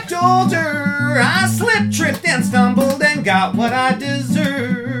to act older, I slipped, tripped, and stumbled and got what I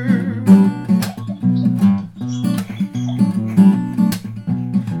deserve.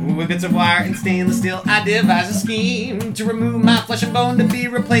 With bits of wire and stainless steel, I devised a scheme to remove my flesh and bone to be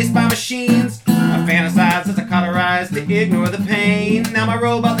replaced by machines. I fantasize as I cauterize to ignore the pain. Now my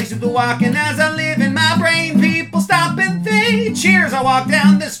robot leads through the walking as I live in my brain. People stop and they cheers. I walk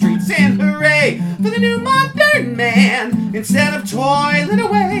down the streets and hooray for the new modern man. Instead of toiling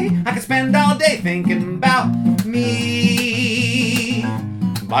away, I can spend all day thinking about me.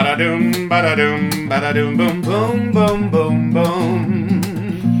 Ba-da-doom, ba-da-doom, ba-da-doom, boom, boom, boom, boom, boom.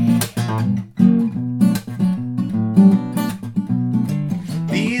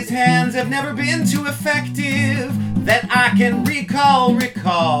 These hands have never been too effective that I can recall.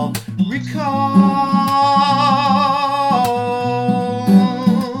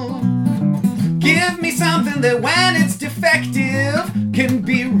 Give me something that when it's defective can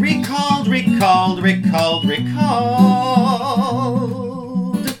be recalled.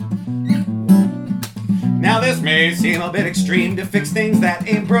 Now this may seem a bit extreme to fix things that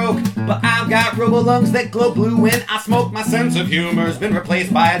ain't broke, but I've got robo lungs that glow blue when I smoke. My sense of humor's been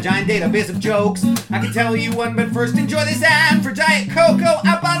replaced by a giant database of jokes. I can tell you one, but first enjoy this ad for Diet Cocoa.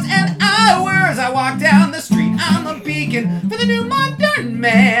 Hours and hours I walk down the street, I'm a beacon for the new modern Iron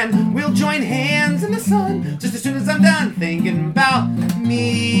Man. We'll join hands in the sun just as soon as I'm done thinking about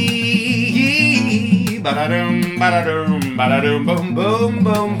me. Ba-da-dum, ba-da-dum, ba-da-dum, boom, boom,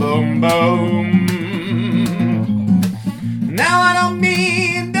 boom, boom, boom. Now I don't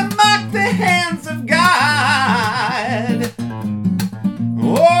mean to mock the hands of God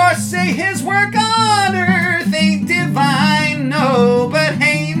or say his work on earth ain't divine, no, but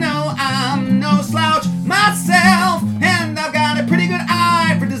hey, no, I'm no slouch myself, and I've got a pretty good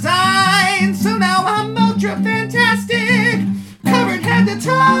eye for design, so now I'm ultra fantastic, covered head to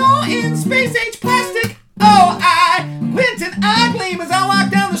toe in space-age plastic. Oh, I glint and I gleam as I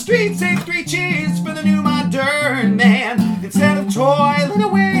walk down the street, say 3 cheers for the new modern man. Instead of toiling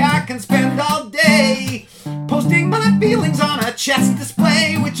away, I can spend all day posting my feelings on a chest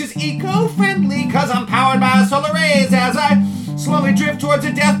display, which is eco-friendly because I'm powered by solar rays as I slowly drift towards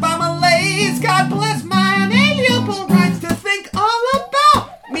a death by malaise. God bless my unalienable rights to think all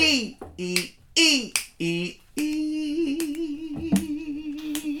about me.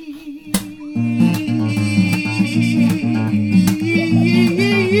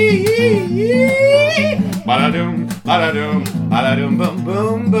 Ba-da-doom, ba-da-doom, ba-da-doom, boom,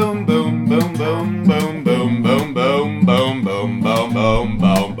 boom, boom, boom, boom, boom, boom, boom, boom, boom, boom, boom, boom, boom, boom, boom, boom,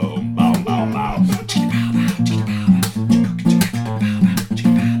 boom, boom.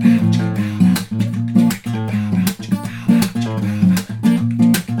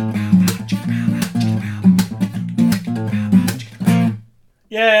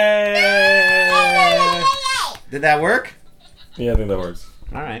 Yay! Did that work? Yeah, I think that works.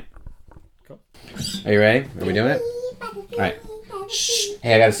 All right. Cool. Are you ready? Are we doing it? All right. Shh.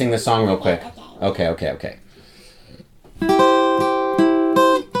 Hey, I gotta sing this song real quick. Okay.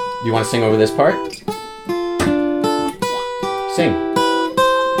 You want to sing over this part? Sing.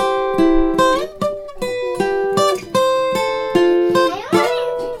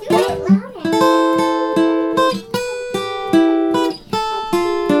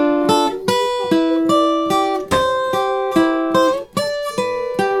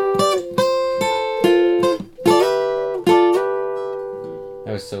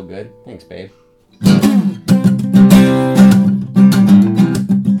 That was so good. Thanks, babe.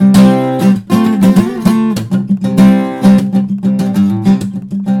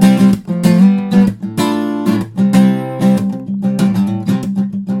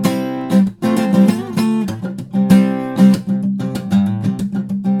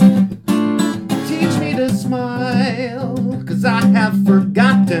 Teach me to smile, 'cause I have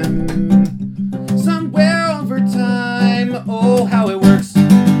forgotten somewhere over time, oh, how it works.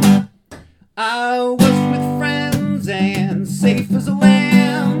 I was with friends and safe as a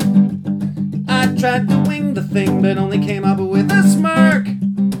lamb. I tried to wing the thing, but only came up with a smirk.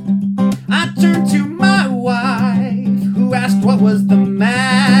 I turned to my wife, who asked what was the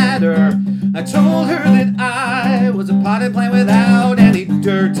matter. I told her that I was a potted plant without any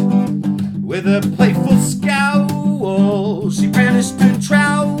dirt. With a playful scowl, she brandished a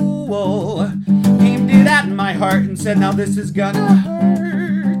trowel, aimed it at my heart and said, now this is gonna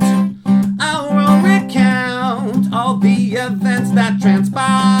hurt. I'll recount all the events that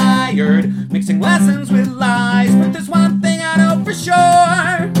transpired, mixing lessons with lies, but there's one thing I know for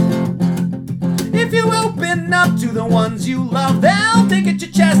sure. If you open up to the ones you love, they'll dig at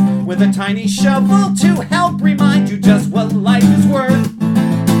your chest with a tiny shovel to help remind you just what life is worth.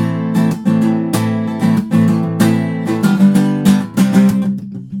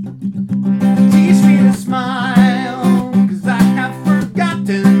 Teach me to smile, 'cause I have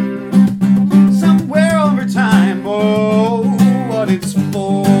forgotten somewhere over time, oh, what it's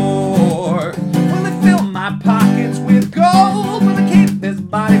for. Will it fill my pockets with gold? Will it keep this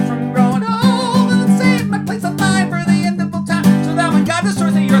body from growing old? Will it save my place alive for the end of all time, so that when God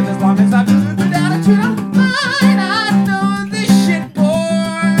destroys the earth, as long as I've just put down a true line, I know this shit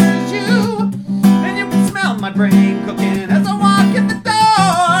bores you, and you can smell my brain cooking as I walk in the door.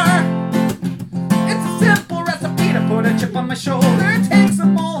 It's a simple recipe to put a chip on my shoulder, take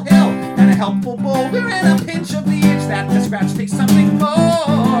some molehill and a helpful boulder and a pinch of the itch that to scratch takes something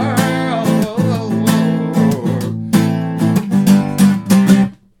more.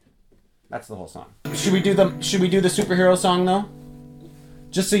 That's the whole song. Should we do the superhero song though?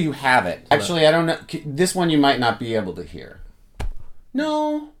 Just so you have it. Actually, I don't know. This one you might not be able to hear.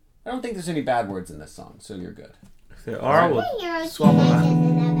 No, I don't think there's any bad words in this song, so you're good. If there are, we'll swap them out.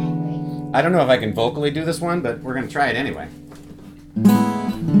 I don't know if I can vocally do this one, but we're gonna try it anyway.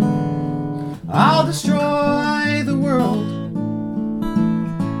 I'll destroy the world,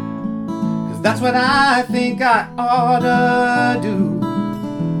 'cause that's what I think I oughta do.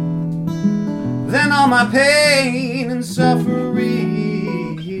 Then all my pain and suffering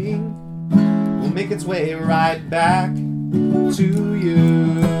make its way right back to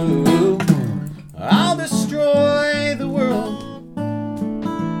you. I'll destroy the world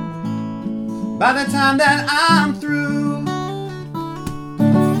by the time that I'm through.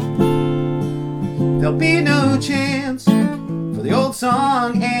 There'll be no chance for the old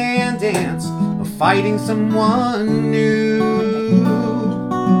song and dance of fighting someone new.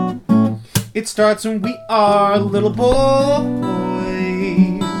 It starts when we are little boys.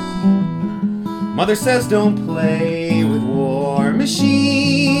 Mother says don't play with war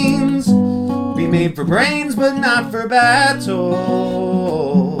machines. Be made for brains but not for battle.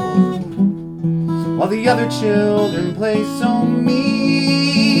 While the other children play so mean.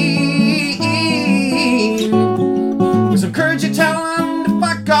 With some courage you tell them to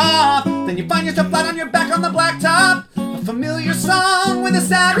fuck off. Then you find yourself flat on your back on the blacktop. A familiar song with a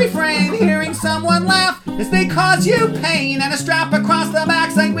sad refrain. Hearing someone laugh as they cause you pain. And a strap across the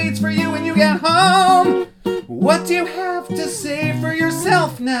backside waits for you when you get home. What do you have to say for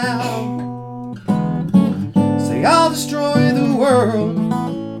yourself now? Say I'll destroy the world,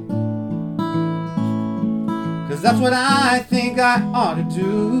 'cause that's what I think I ought to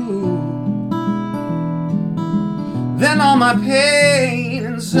do. Then all my pain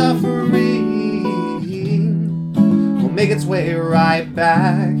and suffering will make its way right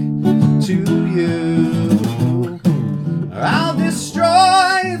back to you. I'll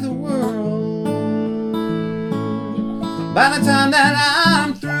destroy the world by the time that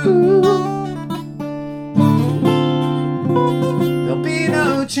I'm through. There'll be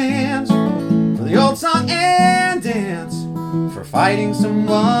no chance for the old song and dance, for fighting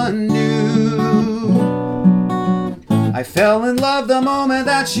someone new. I fell in love the moment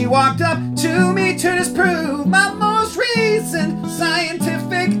that she walked up to me to disprove my most recent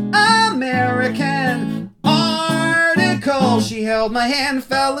Scientific American article. She held my hand,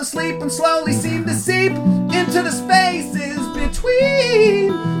 fell asleep, and slowly seemed to seep into the spaces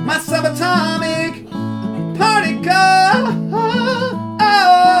between my subatomic particles.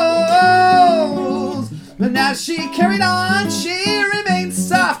 But as she carried on, she remained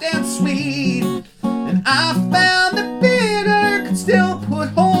soft and sweet, and I found that bitter could still put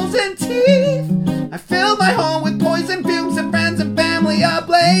holes in teeth. I filled my home with poison fumes and friends and family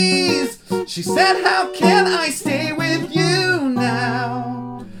ablaze. She said, how can I stay with you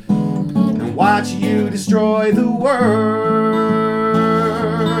now and watch you destroy the world?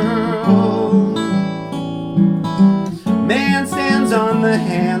 Man stands on the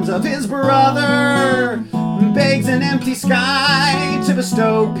hands of his brother, begs an empty sky to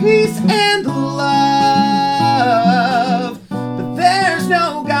bestow peace and love. But there's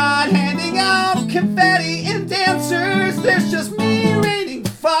no God handing out confetti and dancers. There's just me raining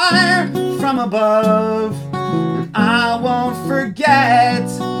fire from above. And I won't forget,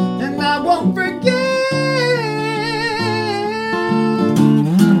 and I won't forget.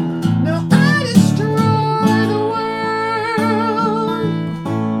 No, I destroy the world,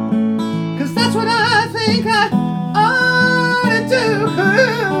 'cause that's what I think I ought to do.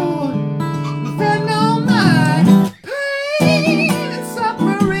 Then all my pain and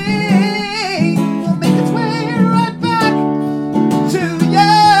suffering will make its way right back to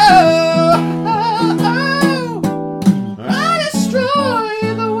you. I destroy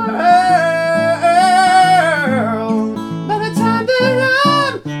the world by the time that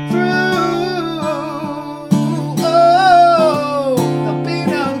I'm through. Oh, there'll be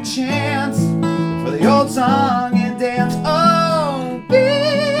no chance for the old song and dance. Oh, be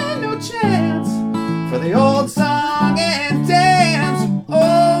no chance for the old song and dance.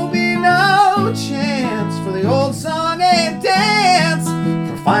 Oh, be no chance for the old song and dance,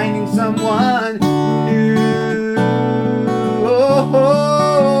 for finding someone new.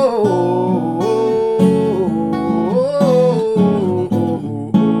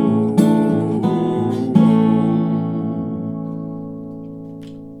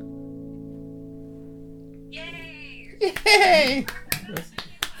 Yay!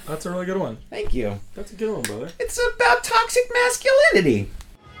 That's a really good one. Thank you. That's a good one, brother. It's about toxic masculinity.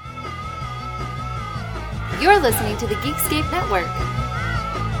 You're listening to the Geekscape Network.